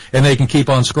 and they can keep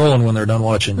on scrolling when they're done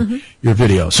watching your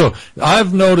video. So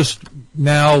I've noticed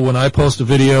now when I post a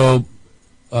video,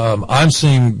 I'm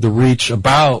seeing the reach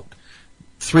about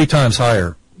 3 times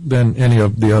higher than any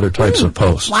of the other types of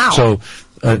posts. Wow. So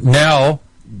now,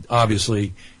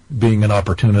 obviously, being an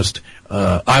opportunist,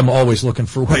 I'm always looking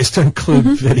for ways to include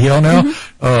video now.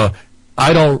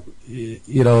 I don't,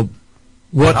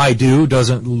 what I do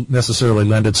doesn't necessarily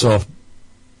lend itself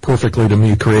perfectly to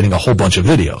me creating a whole bunch of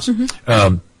videos.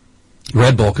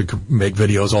 Red Bull could make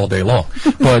videos all day long.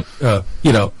 But,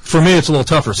 for me it's a little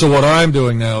tougher. So what I'm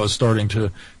doing now is starting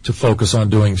to focus on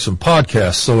doing some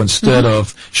podcasts. So instead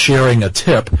of sharing a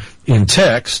tip in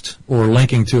text or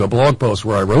linking to a blog post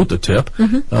where I wrote the tip,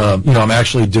 I'm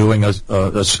actually doing a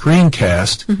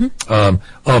screencast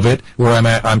of it where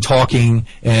I'm talking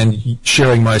and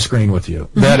sharing my screen with you.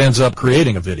 That ends up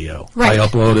creating a video. Right. I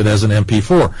upload it as an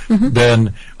MP4.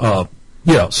 Then,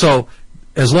 so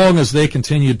as long as they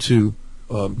continue to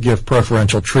give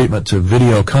preferential treatment to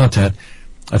video content,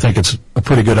 I think it's a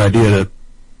pretty good idea to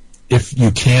if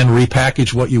you can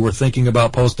repackage what you were thinking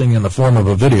about posting in the form of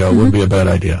a video, it would be a bad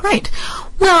idea. Right.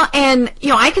 Well, and,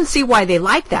 I can see why they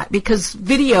like that, because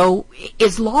video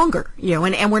is longer,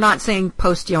 and we're not saying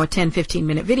post, a 10,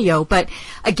 15-minute video, but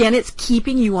again, it's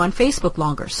keeping you on Facebook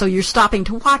longer. So you're stopping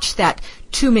to watch that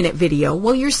 2-minute video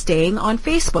while you're staying on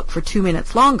Facebook for 2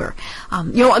 minutes longer.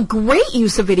 A great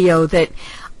use of video that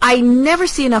I never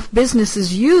see enough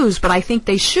businesses use, but I think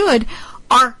they should,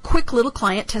 are quick little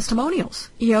client testimonials.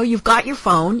 You've got your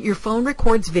phone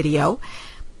records video.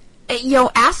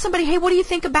 Ask somebody, hey, what do you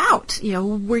think about?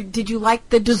 Did you like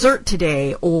the dessert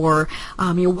today? Or,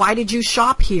 why did you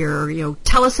shop here?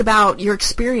 Tell us about your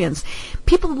experience.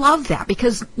 People love that,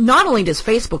 because not only does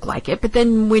Facebook like it, but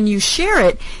then when you share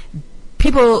it,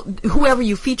 people, whoever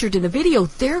you featured in the video,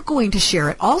 they're going to share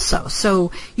it also.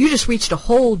 So you just reached a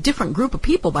whole different group of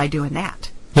people by doing that.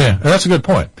 Yeah, that's a good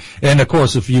point. And of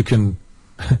course, if you can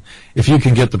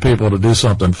get the people to do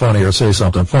something funny or say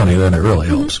something funny, then it really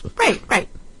helps. Right.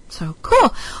 So,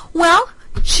 cool. Well,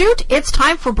 shoot, it's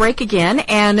time for break again,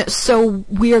 and so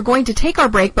we are going to take our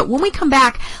break, but when we come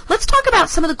back, let's talk about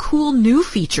some of the cool new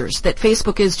features that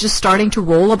Facebook is just starting to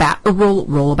roll out,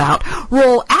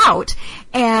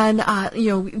 and,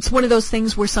 it's one of those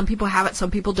things where some people have it,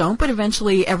 some people don't, but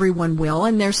eventually everyone will,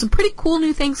 and there's some pretty cool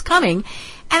new things coming.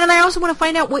 And then I also want to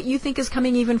find out what you think is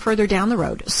coming even further down the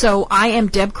road. So I am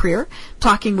Deb Creer,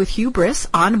 talking with Hugh Briss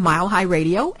on Mile High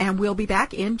Radio, and we'll be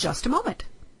back in just a moment.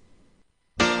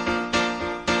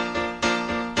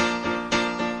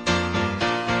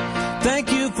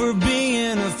 Thank you for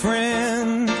being a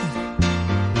friend.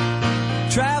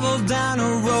 Travel down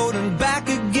a road and back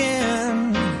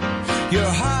again. Your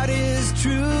heart is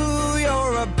true,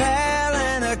 you're a pal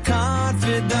and a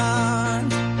confidant.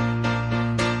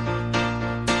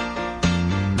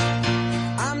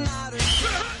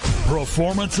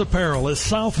 Performance Apparel is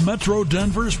South Metro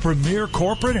Denver's premier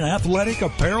corporate and athletic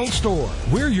apparel store.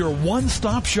 We're your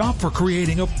one-stop shop for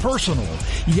creating a personal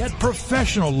yet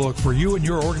professional look for you and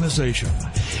your organization.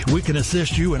 We can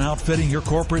assist you in outfitting your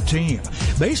corporate team,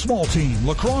 baseball team,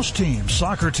 lacrosse team,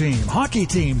 soccer team, hockey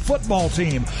team, football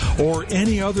team, or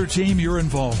any other team you're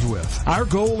involved with. Our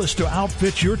goal is to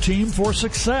outfit your team for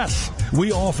success.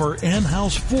 We offer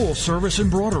in-house full-service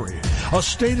embroidery, a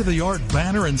state-of-the-art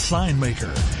banner and sign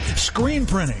maker, screen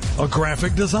printing, a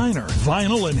graphic designer,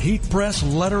 vinyl and heat press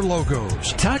letter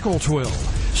logos, tackle twill,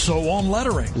 sew-on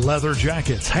lettering, leather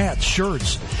jackets, hats,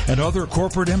 shirts, and other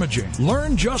corporate imaging.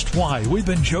 Learn just why we've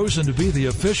been chosen to be the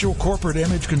official corporate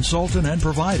image consultant and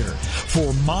provider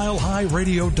for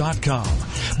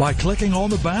MileHighRadio.com by clicking on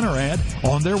the banner ad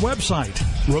on their website.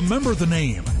 Remember the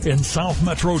name in South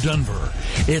Metro Denver.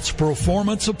 It's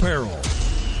Performance Apparel.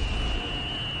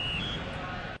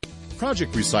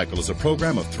 Project Recycle is a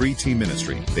program of 3T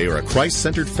Ministry. They are a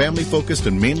Christ-centered, family-focused,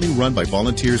 and mainly run by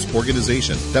volunteers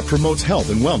organization that promotes health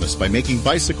and wellness by making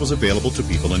bicycles available to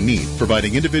people in need,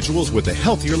 providing individuals with a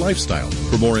healthier lifestyle.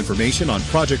 For more information on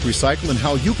Project Recycle and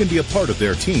how you can be a part of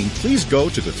their team, please go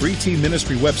to the 3T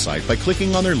Ministry website by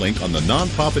clicking on their link on the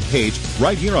nonprofit page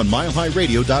right here on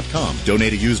MileHighRadio.com.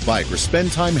 Donate a used bike or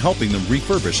spend time helping them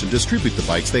refurbish and distribute the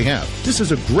bikes they have. This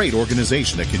is a great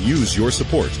organization that can use your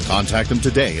support. Contact them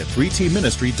today at 3tministry.org.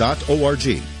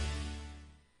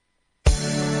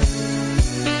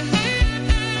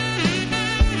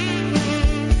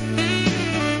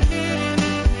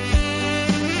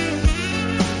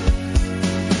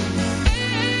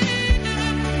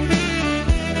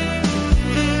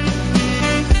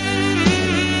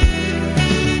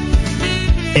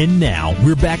 And now,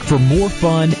 we're back for more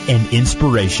fun and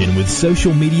inspiration with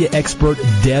social media expert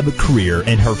Deb Creer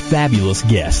and her fabulous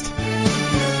guest.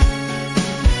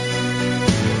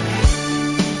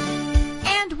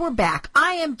 And we're back.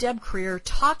 I am Deb Creer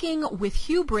talking with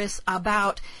Hugh Briss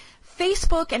about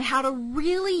Facebook and how to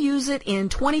really use it in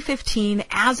 2015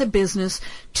 as a business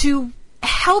to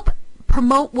help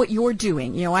promote what you're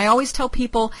doing. You know, I always tell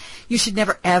people you should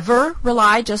never, ever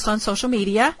rely just on social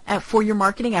media for your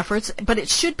marketing efforts, but it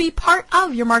should be part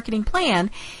of your marketing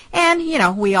plan. And, you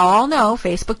know, we all know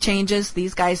Facebook changes.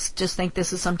 These guys just think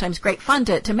this is sometimes great fun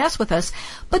to mess with us.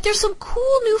 But there's some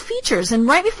cool new features. And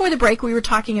right before the break, we were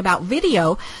talking about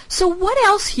video. So what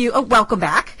else, Hugh? Oh, welcome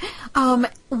back.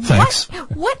 Thanks.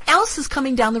 What else is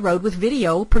coming down the road with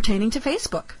video pertaining to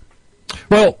Facebook?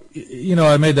 Well, you know,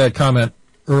 I made that comment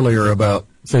earlier about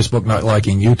Facebook not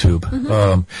liking YouTube.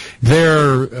 Mm-hmm.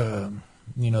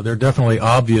 They're definitely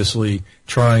obviously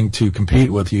trying to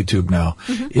compete with YouTube now.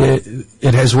 Mm-hmm.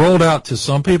 It has rolled out to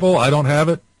some people. I don't have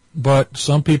it, but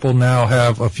some people now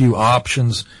have a few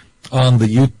options on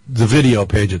the video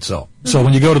page itself. Mm-hmm. So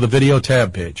when you go to the video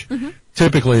tab page, mm-hmm.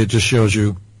 typically it just shows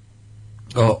you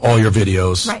all your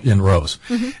videos in rows.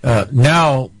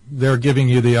 Now they're giving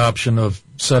you the option of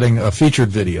setting a featured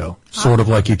video, sort of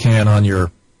like you can on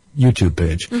your YouTube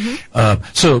page.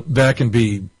 So that can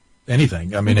be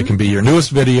anything. I mean, it can be your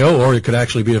newest video, or it could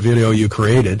actually be a video you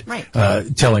created,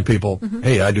 telling people,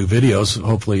 hey, I do videos.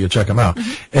 Hopefully you check them out.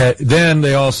 Then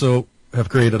they also have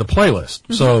created a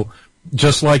playlist. So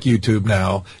just like YouTube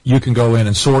now, you can go in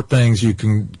and sort things. You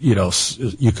can,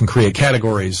 you can create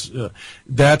categories.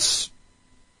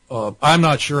 I'm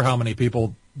not sure how many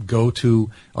people go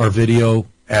to our video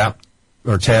app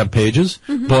or tab pages,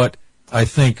 but I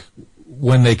think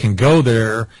when they can go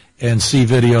there and see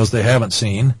videos they haven't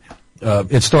seen,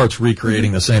 it starts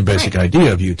recreating the same basic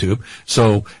idea of YouTube.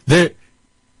 So I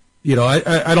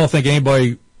don't think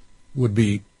anybody would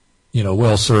be,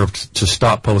 well served to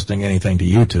stop posting anything to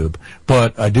YouTube.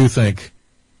 But I do think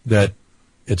that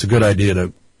it's a good idea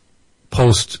to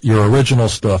post your original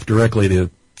stuff directly to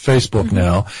Facebook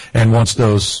now. And once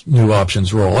those new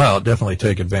options roll out, definitely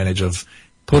take advantage of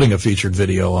putting a featured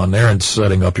video on there and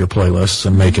setting up your playlists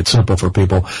and make it simple for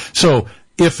people. So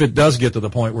if it does get to the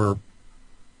point where,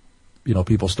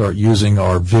 people start using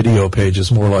our video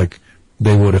pages more like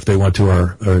they would if they went to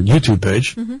our YouTube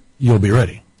page, you'll be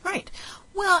ready. Right.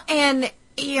 Well, and,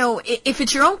 if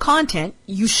it's your own content,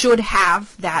 you should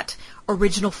have that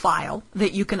original file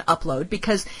that you can upload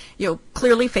because,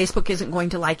 clearly Facebook isn't going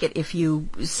to like it if you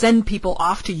send people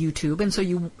off to YouTube. And so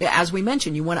you, as we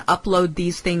mentioned, you want to upload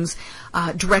these things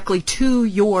directly to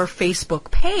your Facebook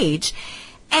page.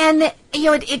 And,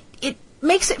 it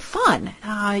makes it fun.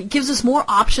 It gives us more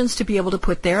options to be able to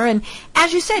put there. And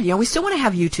as you said, we still want to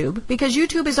have YouTube because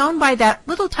YouTube is owned by that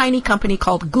little tiny company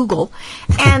called Google.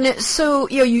 And so,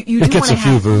 you do want to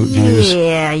have... views.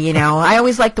 Yeah, I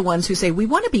always like the ones who say, we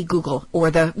want to be Google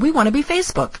or we want to be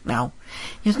Facebook. No.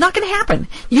 It's not going to happen.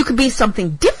 You could be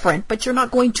something different, but you're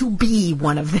not going to be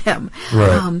one of them.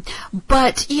 Right.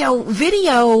 But,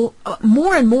 video,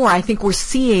 more and more, I think we're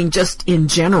seeing just in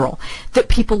general that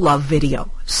people love video.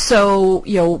 So,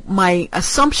 my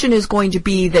assumption is going to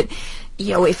be that,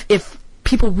 if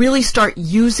people really start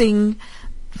using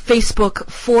Facebook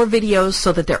for videos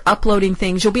so that they're uploading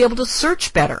things, you'll be able to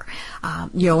search better.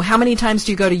 How many times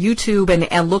do you go to YouTube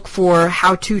and look for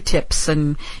how-to tips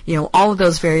and, all of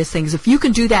those various things? If you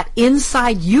can do that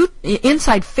inside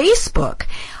Facebook,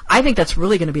 I think that's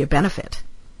really going to be a benefit.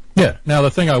 Yeah. Now,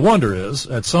 the thing I wonder is,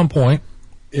 at some point,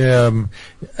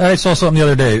 I saw something the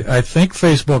other day. I think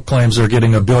Facebook claims they're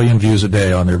getting 1 billion views a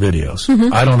day on their videos.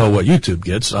 I don't know what YouTube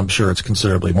gets. I'm sure it's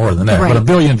considerably more than that. But 1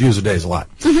 billion views a day is a lot.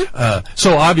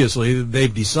 So obviously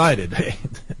they've decided, hey,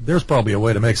 there's probably a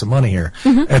way to make some money here.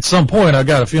 At some point, I've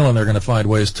got a feeling they're going to find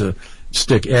ways to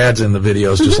stick ads in the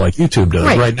videos just like YouTube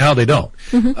does. Right now they don't.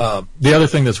 The other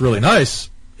thing that's really nice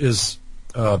is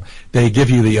they give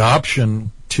you the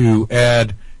option to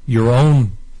add your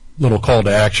own little call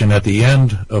to action at the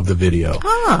end of the video.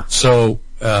 So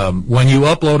when you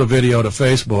upload a video to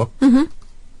Facebook,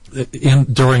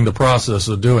 during the process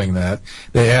of doing that,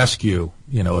 they ask you,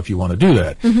 if you want to do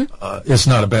that. It's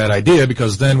not a bad idea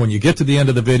because then when you get to the end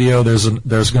of the video,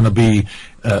 there's going to be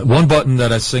one button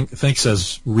that I think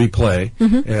says replay,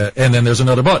 and then there's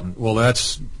another button. Well,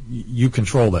 you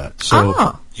control that.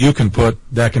 So you can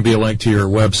that can be a link to your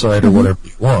website or whatever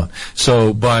you want.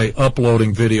 So by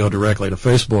uploading video directly to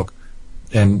Facebook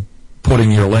and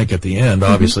putting your link at the end,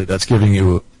 obviously that's giving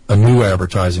you a new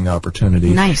advertising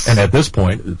opportunity. Nice. And at this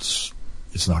point, it's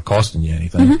not costing you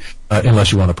anything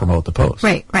unless you want to promote the post.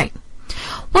 Right.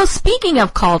 Well, speaking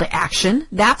of call to action,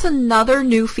 that's another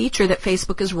new feature that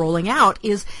Facebook is rolling out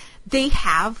is they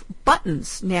have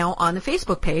buttons now on the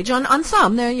Facebook page. On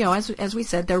some, as we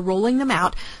said, they're rolling them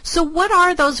out. So what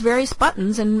are those various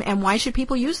buttons and why should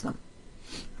people use them?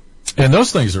 And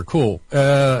those things are cool.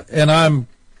 And I'm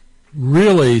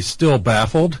really still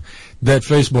baffled that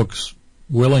Facebook's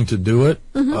willing to do it.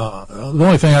 The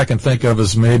only thing I can think of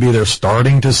is maybe they're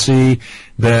starting to see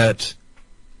that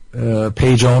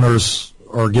page owners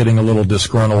are getting a little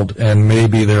disgruntled, and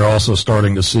maybe they're also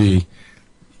starting to see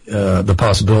the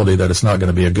possibility that it's not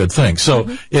going to be a good thing.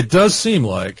 So it does seem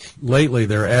like lately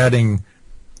they're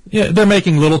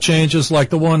making little changes, like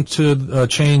the one to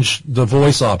change the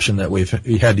voice option that we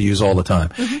had to use all the time.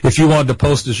 If you wanted to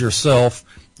post as yourself,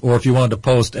 or if you wanted to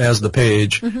post as the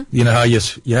page, you know how you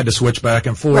had to switch back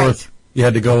and forth. You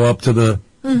had to go up to the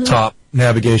top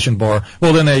navigation bar.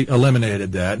 Well, then they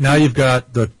eliminated that. Now you've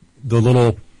got the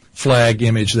little flag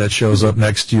image that shows up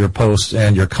next to your posts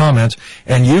and your comments,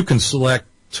 and you can select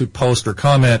to post or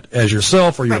comment as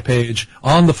yourself or your page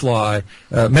on the fly.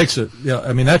 Makes it,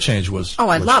 that change was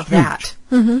I love huge.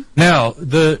 That. Now,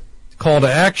 the call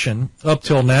to action up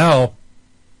till now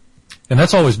And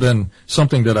that's always been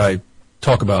something that I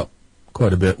talk about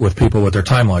quite a bit with people with their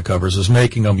timeline covers, is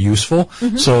making them useful.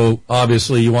 So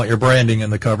obviously you want your branding in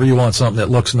the cover. You want something that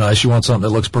looks nice. You want something that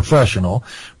looks professional.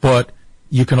 But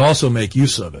you can also make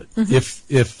use of it. If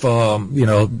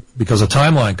because a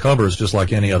timeline cover is just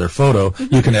like any other photo,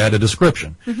 you can add a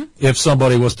description. If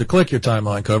somebody was to click your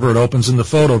timeline cover, it opens in the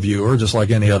photo viewer just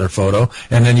like any other photo,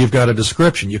 and then you've got a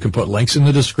description. You can put links in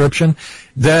the description.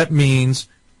 That means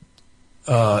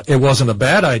it wasn't a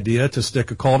bad idea to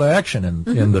stick a call to action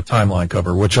in the timeline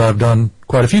cover, which I've done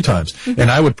quite a few times.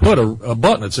 And I would put a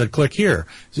button that said, click here.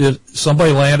 If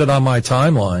somebody landed on my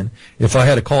timeline, if I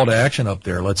had a call to action up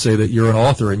there, let's say that you're an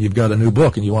author and you've got a new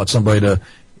book and you want somebody to,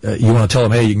 you want to tell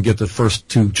them, hey, you can get the first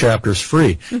 2 chapters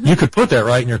free. You could put that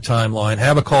right in your timeline,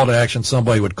 have a call to action,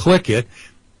 somebody would click it.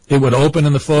 It would open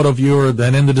in the photo viewer,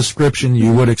 then in the description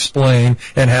you would explain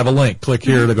and have a link. Click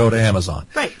here to go to Amazon.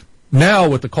 Right. Now,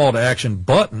 with the call to action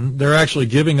button, they're actually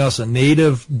giving us a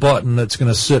native button that's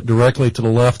going to sit directly to the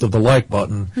left of the like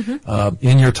button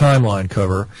in your timeline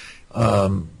cover.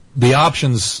 The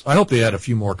options, I hope they add a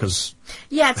few more because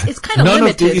it's kind of none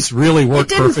limited. of these really work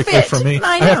perfectly for me.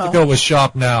 I have to go with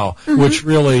Shop Now, which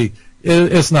really,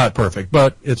 it's not perfect,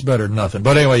 but it's better than nothing.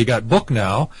 But anyway, you got Book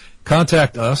Now,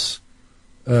 Contact Us,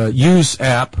 Use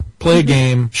App, Play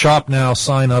Game, Shop Now,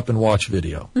 Sign Up, and Watch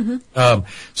Video.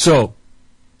 So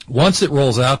once it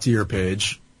rolls out to your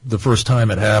page, the first time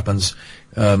it happens,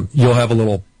 you'll have a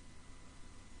little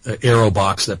arrow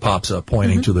box that pops up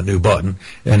pointing to the new button,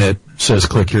 and it says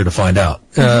click here to find out.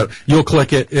 You'll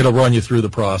click it, it'll run you through the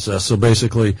process. So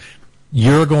basically,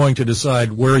 you're going to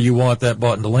decide where you want that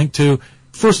button to link to.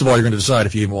 First of all, you're going to decide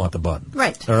if you even want the button.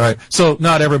 Right. All right. So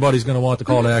not everybody's going to want the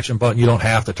call to action button. You don't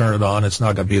have to turn it on. It's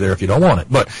not going to be there if you don't want it.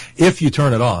 But if you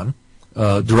turn it on,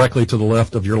 directly to the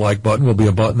left of your like button will be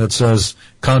a button that says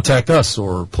contact us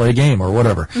or play game or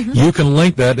whatever. You can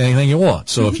link that to anything you want.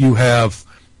 So if you have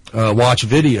watch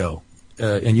video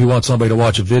and you want somebody to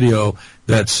watch a video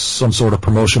that's some sort of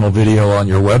promotional video on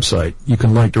your website, you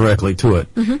can link directly to it.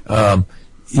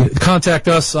 Contact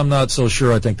us, I'm not so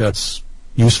sure. I think that's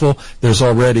useful. There's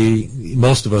already,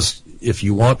 most of us, if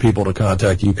you want people to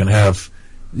contact you, you can have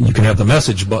the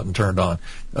message button turned on.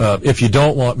 If you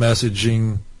don't want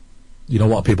messaging, you don't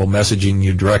want people messaging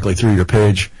you directly through your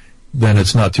page, then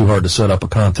it's not too hard to set up a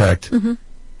contact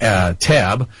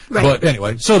tab. Right. But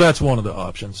anyway, so that's one of the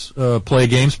options. Play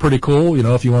games, pretty cool.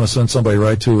 If you want to send somebody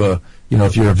right to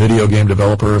if you're a video game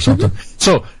developer or something.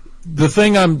 So the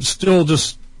thing I'm still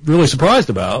just really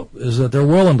surprised about is that they're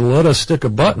willing to let us stick a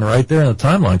button right there in the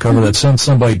timeline cover that sends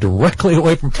somebody directly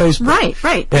away from Facebook.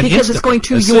 Right. And Because it's going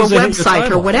to your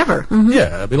website or whatever.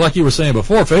 Yeah, like you were saying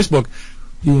before, Facebook,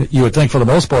 you would think for the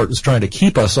most part is trying to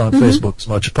keep us on Facebook as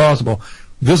much as possible.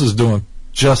 This is doing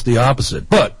just the opposite.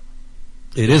 But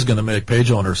it is going to make page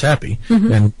owners happy.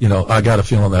 And, I got a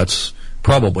feeling that's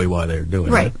probably why they're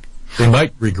doing it. They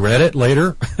might regret it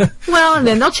later. Well, and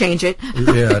then they'll change it.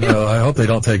 Yeah, no, I hope they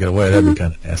don't take it away. That'd be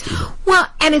kind of nasty. Well,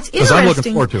 and it's interesting. Because I'm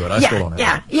looking forward to it. I still don't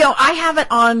have it. I have it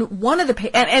on one of the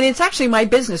pages, and it's actually my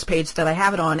business page that I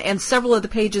have it on, and several of the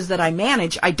pages that I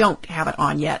manage, I don't have it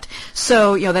on yet.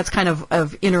 So, that's kind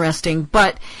of interesting.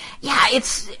 But, yeah,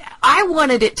 I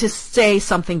wanted it to say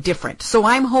something different. So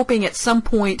I'm hoping at some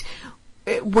point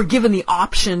we're given the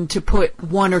option to put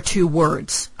 1 or 2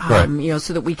 words,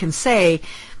 so that we can say,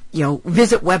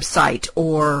 visit website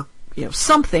or,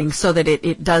 something so that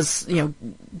it does,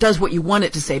 does what you want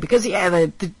it to say. Because,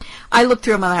 I looked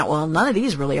through them and I thought, well, none of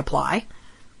these really apply.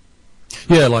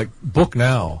 Yeah, like Book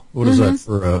Now. What is that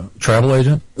for a travel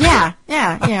agent? Yeah,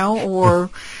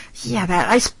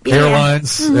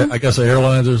 Airlines, I guess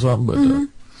airlines or something,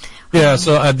 but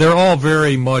so they're all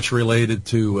very much related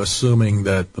to assuming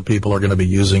that the people are going to be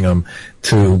using them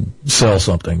to sell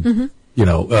something,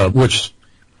 which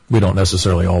we don't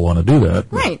necessarily all want to do that.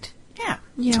 Right, yeah.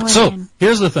 So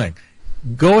here's the thing.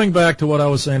 Going back to what I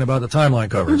was saying about the timeline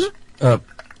covers,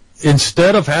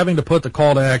 instead of having to put the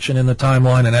call to action in the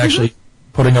timeline and actually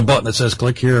putting a button that says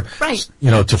click here,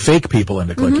 to fake people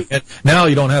into clicking it, now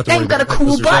you don't have to worry about it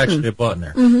because there's actually a button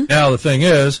there. Now the thing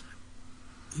is,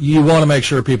 you want to make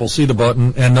sure people see the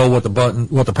button and know what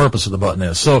the purpose of the button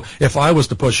is. So if I was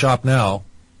to push Shop Now,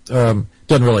 why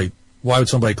would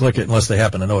somebody click it unless they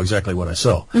happen to know exactly what I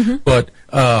sell? But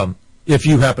if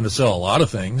you happen to sell a lot of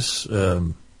things,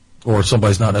 or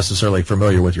somebody's not necessarily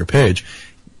familiar with your page,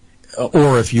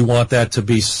 or if you want that to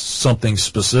be something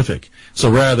specific. So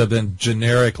rather than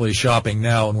generically shopping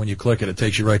now, and when you click it, it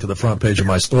takes you right to the front page of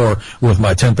my store with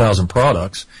my 10,000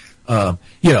 products,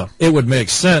 it would make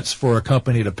sense for a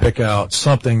company to pick out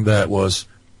something that was,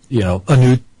 a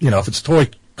new, if it's toy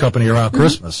company around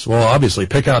Christmas. Well, obviously,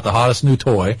 pick out the hottest new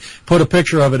toy, put a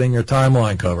picture of it in your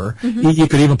timeline cover. You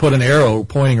could even put an arrow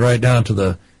pointing right down to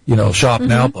the, Shop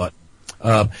Now button.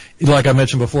 Like I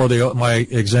mentioned before, my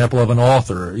example of an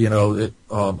author,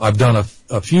 I've done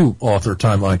a few author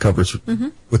timeline covers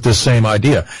with this same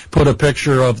idea. Put a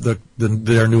picture of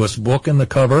their newest book in the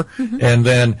cover, and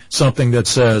then something that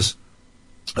says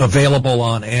available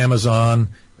on Amazon,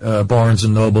 Barnes &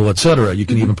 Noble, etc. You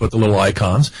can even put the little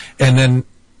icons. And then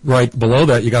right below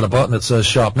that, you got a button that says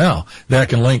Shop Now. That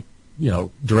can link,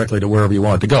 directly to wherever you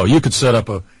want it to go. You could set up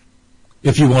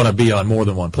if you want to be on more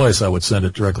than one place, I would send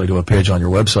it directly to a page on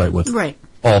your website with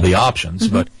all the options.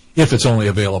 But if it's only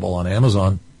available on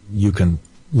Amazon, you can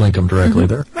link them directly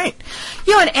there. Right.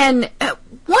 And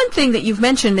one thing that you've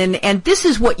mentioned, and this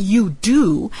is what you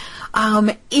do,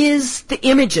 is the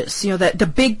images,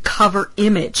 the big cover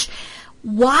image.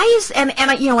 Why is,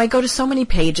 I go to so many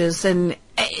pages, and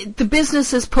the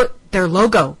businesses put their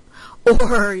logo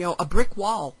or, a brick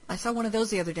wall. I saw one of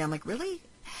those the other day. I'm like, really?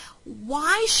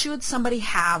 Why should somebody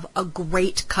have a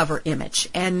great cover image?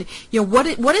 And, what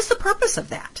is the purpose of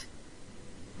that?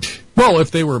 Well,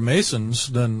 if they were Masons,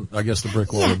 then I guess the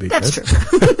brick wall would be that's good. True.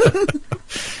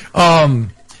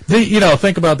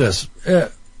 Think about this.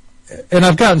 And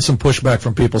I've gotten some pushback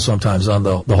from people sometimes on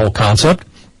the whole concept.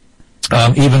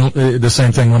 Even the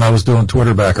same thing when I was doing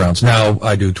Twitter backgrounds. Now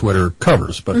I do Twitter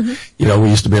covers, but, we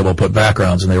used to be able to put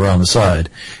backgrounds and they were on the side.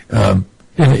 One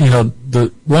of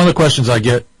the questions I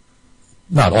get,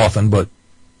 not often, but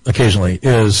occasionally,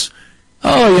 is,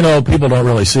 people don't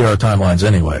really see our timelines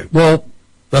anyway. Well,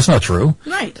 that's not true.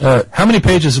 Right. How many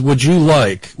pages would you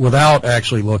like without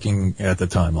actually looking at the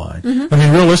timeline? I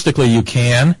mean, realistically, you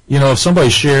can. If somebody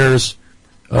shares,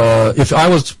 if I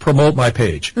was to promote my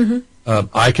page,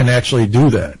 I can actually do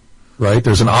that, right?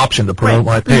 There's an option to promote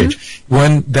my page.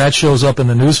 When that shows up in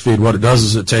the newsfeed, what it does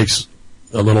is it takes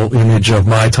a little image of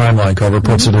my timeline cover,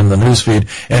 puts it in the newsfeed,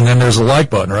 and then there's a like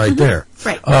button right there.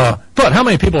 Right. But how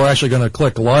many people are actually going to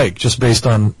click like just based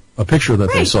on a picture that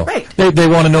they saw? Right. They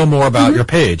want to know more about your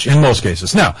page in most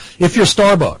cases. Now, if you're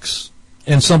Starbucks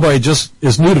and somebody just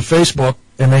is new to Facebook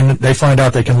and they find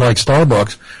out they can like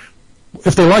Starbucks,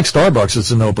 if they like Starbucks,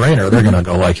 it's a no-brainer. They're going to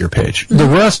go like your page. The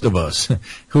rest of us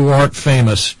who aren't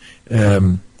famous,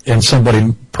 and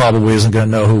somebody probably isn't going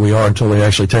to know who we are until they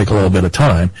actually take a little bit of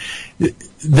time,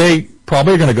 they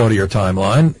probably are going to go to your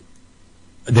timeline.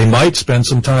 They might spend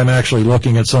some time actually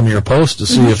looking at some of your posts to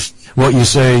see if what you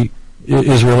say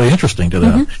is really interesting to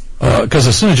them. Because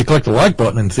as soon as you click the like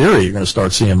button, in theory, you're going to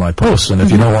start seeing my posts. And if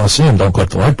you don't want to see them, don't click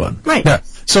the like button. Right. Now,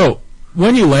 so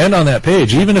when you land on that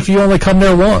page, even if you only come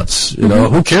there once,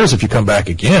 who cares if you come back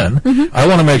again? I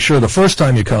want to make sure the first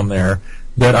time you come there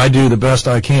that I do the best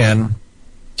I can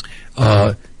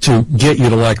to get you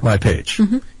to like my page.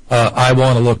 I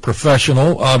want to look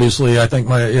professional. Obviously, I think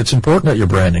it's important that your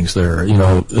branding's there,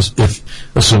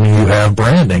 assuming you have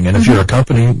branding. And if you're a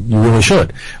company, you really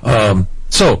should.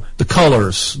 So the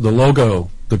colors, the logo,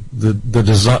 the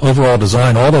design, overall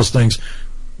design, all those things,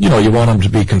 you want them to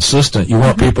be consistent. You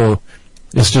want people,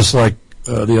 it's just like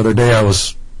the other day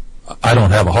I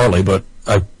don't have a Harley, but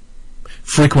I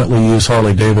frequently use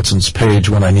Harley Davidson's page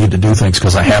when I need to do things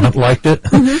because I haven't liked it.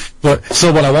 But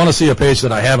so when I want to see a page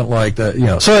that I haven't liked,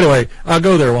 So anyway, I'll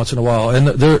go there once in a while, and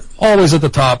they're always at the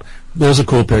top. There's a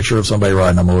cool picture of somebody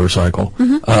riding a motorcycle.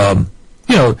 The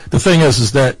thing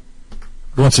is that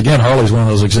once again, Harley's one of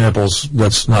those examples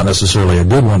that's not necessarily a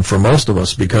good one for most of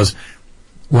us, because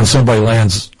when somebody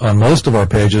lands on most of our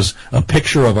pages, a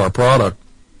picture of our product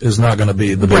is not going to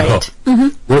be the big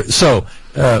hook. So,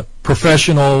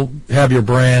 professional, have your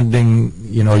branding,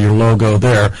 your logo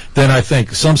there. Then I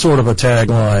think some sort of a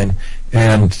tagline,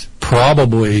 and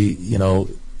probably,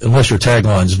 unless your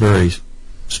tagline is very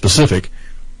specific,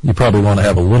 you probably want to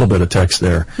have a little bit of text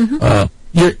there.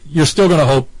 You're still going to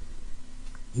hope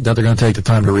that they're going to take the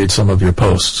time to read some of your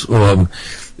posts. And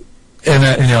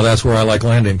that's where I like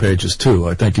landing pages too.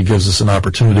 I think it gives us an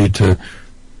opportunity to,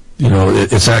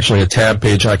 it's actually a tab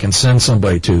page I can send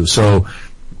somebody to. So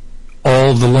all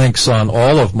of the links on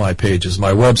all of my pages,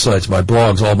 my websites, my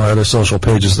blogs, all my other social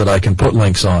pages that I can put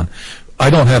links on, I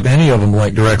don't have any of them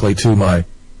linked directly to my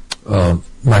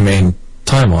main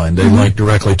timeline. They link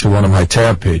directly to one of my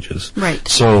tab pages. Right.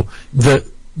 So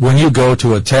when you go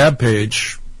to a tab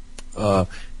page,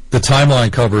 the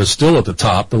timeline cover is still at the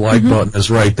top. The like button is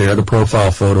right there. The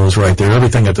profile photo is right there.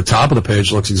 Everything at the top of the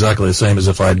page looks exactly the same as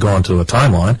if I had gone to a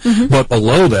timeline. But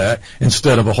below that,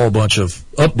 instead of a whole bunch of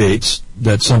updates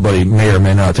that somebody may or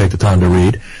may not take the time to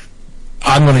read,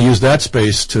 I'm going to use that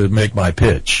space to make my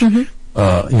pitch.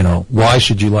 Why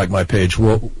should you like my page?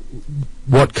 Well,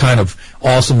 what kind of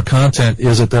awesome content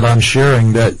is it that I'm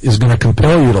sharing that is going to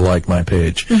compel you to like my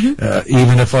page?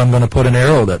 Even if I'm going to put an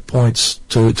arrow that points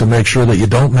to make sure that you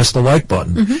don't miss the like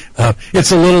button.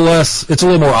 It's a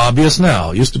little more obvious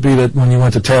now. It used to be that when you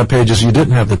went to tab pages, you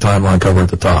didn't have the timeline cover at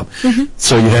the top.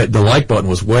 So you had the like button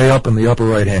was way up in the upper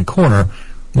right-hand corner,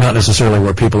 not necessarily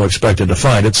where people are expected to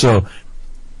find it. So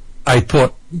I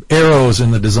put arrows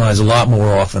in the designs a lot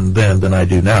more often then than I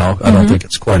do now. I don't think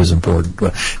it's quite as important.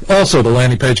 But also, the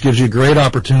landing page gives you a great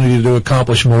opportunity to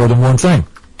accomplish more than one thing.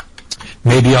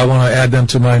 Maybe I want to add them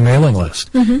to my mailing list.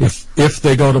 If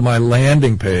they go to my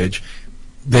landing page,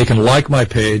 they can like my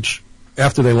page.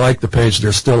 After they like the page,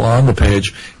 they're still on the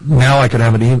page. Now I can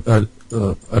have an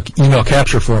email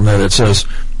capture form there that says,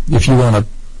 if you want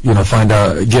to, find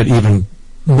out, get even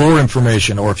more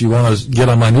information, or if you want to get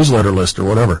on my newsletter list or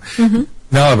whatever.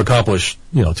 Now I've accomplished,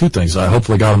 two things. I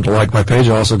hopefully got them to like my page.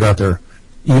 I also got their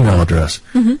email address.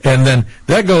 And then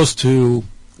that goes to,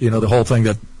 the whole thing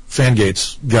that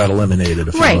Fangates got eliminated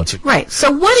a few months ago. Right. So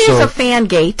what is a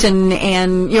Fangate?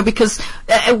 And because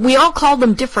we all call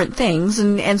them different things,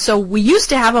 and so we used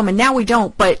to have them, and now we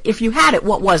don't. But if you had it,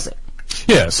 what was it?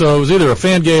 Yeah, so it was either a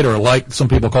Fangate or a like. Some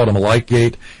people called them a like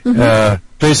gate.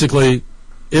 Basically,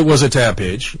 it was a tab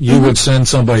page. You would send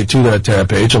somebody to that tab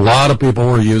page. A lot of people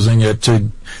were using it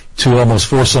to almost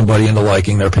force somebody into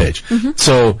liking their page.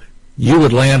 So you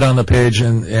would land on the page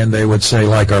and they would say,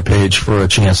 like our page for a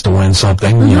chance to win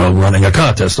something, running a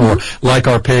contest, or like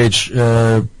our page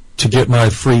to get my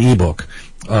free ebook.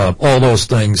 All those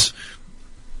things.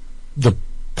 The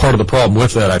part of the problem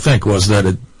with that, I think, was that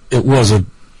it was a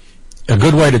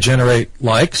good way to generate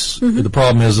likes. The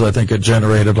problem is, I think it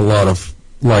generated a lot of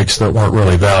likes that weren't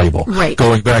really valuable.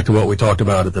 Going back to what we talked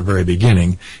about at the very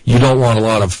beginning, you don't want a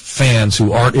lot of fans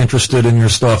who aren't interested in your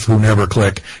stuff who never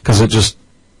click, because it just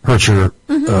hurts your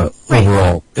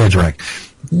overall edge rank.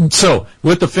 So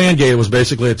with the Fangate, it was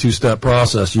basically a two-step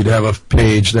process. You'd have a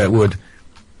page that would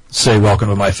say, welcome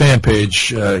to my fan page,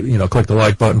 click the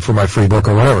like button for my free book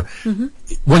or whatever.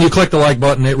 When you click the like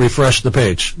button, it refreshed the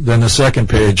page. Then the second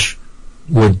page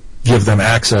would give them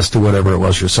access to whatever it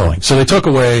was you're selling. So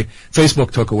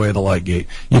Facebook took away the like gate.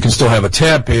 You can still have a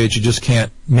tab page, you just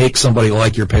can't make somebody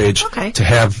like your page to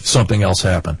have something else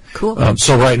happen. Cool.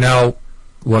 So right now,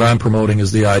 what I'm promoting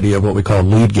is the idea of what we call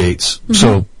lead gates.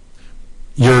 So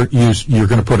you're going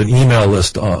to put an email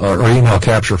list or email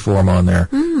capture form on there.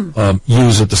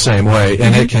 Use it the same way,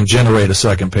 and it can generate a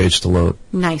second page to load.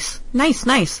 Nice.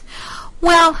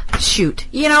 Well, shoot.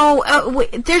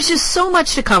 There's just so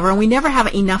much to cover, and we never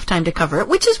have enough time to cover it,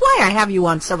 which is why I have you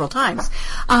on several times.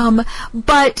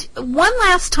 But one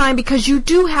last time, because you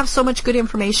do have so much good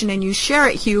information and you share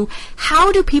it, Hugh,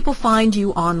 how do people find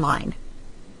you online?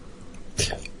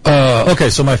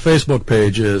 Okay, so my Facebook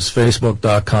page is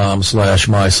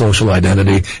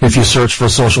facebook.com/mysocialidentity. If you search for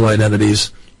social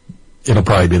identities, it'll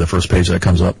probably be the first page that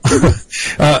comes up.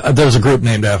 There's a group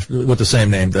named with the same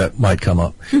name that might come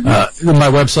up. My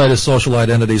website is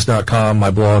socialidentities.com. My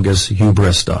blog is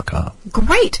hughbriss.com.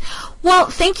 Great.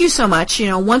 Well, thank you so much.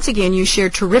 Once again, you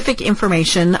shared terrific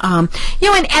information. And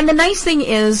the nice thing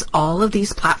is all of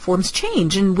these platforms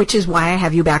change, and which is why I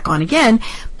have you back on again,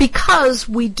 because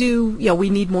we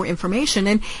need more information.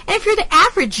 And if you're the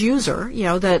average user,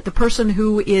 the person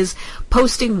who is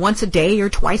posting once a day or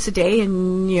twice a day,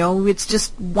 and, it's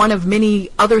just one of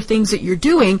many other things that you're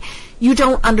doing, you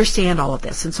don't understand all of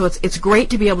this. And so it's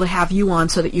great to be able to have you on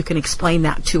so that you can explain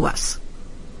that to us.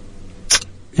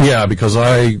 Yeah, because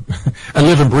I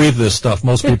live and breathe this stuff.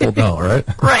 Most people don't, right?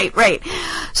 Right.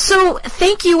 So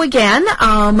thank you again.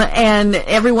 And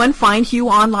everyone, find Hugh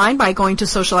online by going to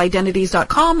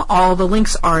socialidentities.com. All the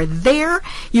links are there.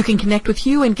 You can connect with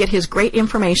Hugh and get his great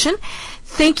information.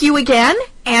 Thank you again.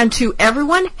 And to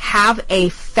everyone, have a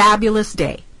fabulous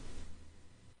day.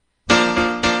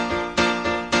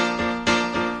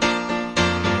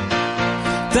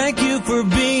 Thank you for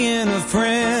being a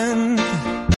friend.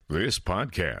 This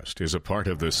podcast is a part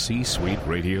of the C-Suite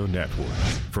Radio Network.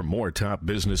 For more top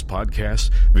business podcasts,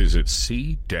 visit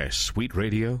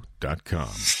c-suiteradio.com.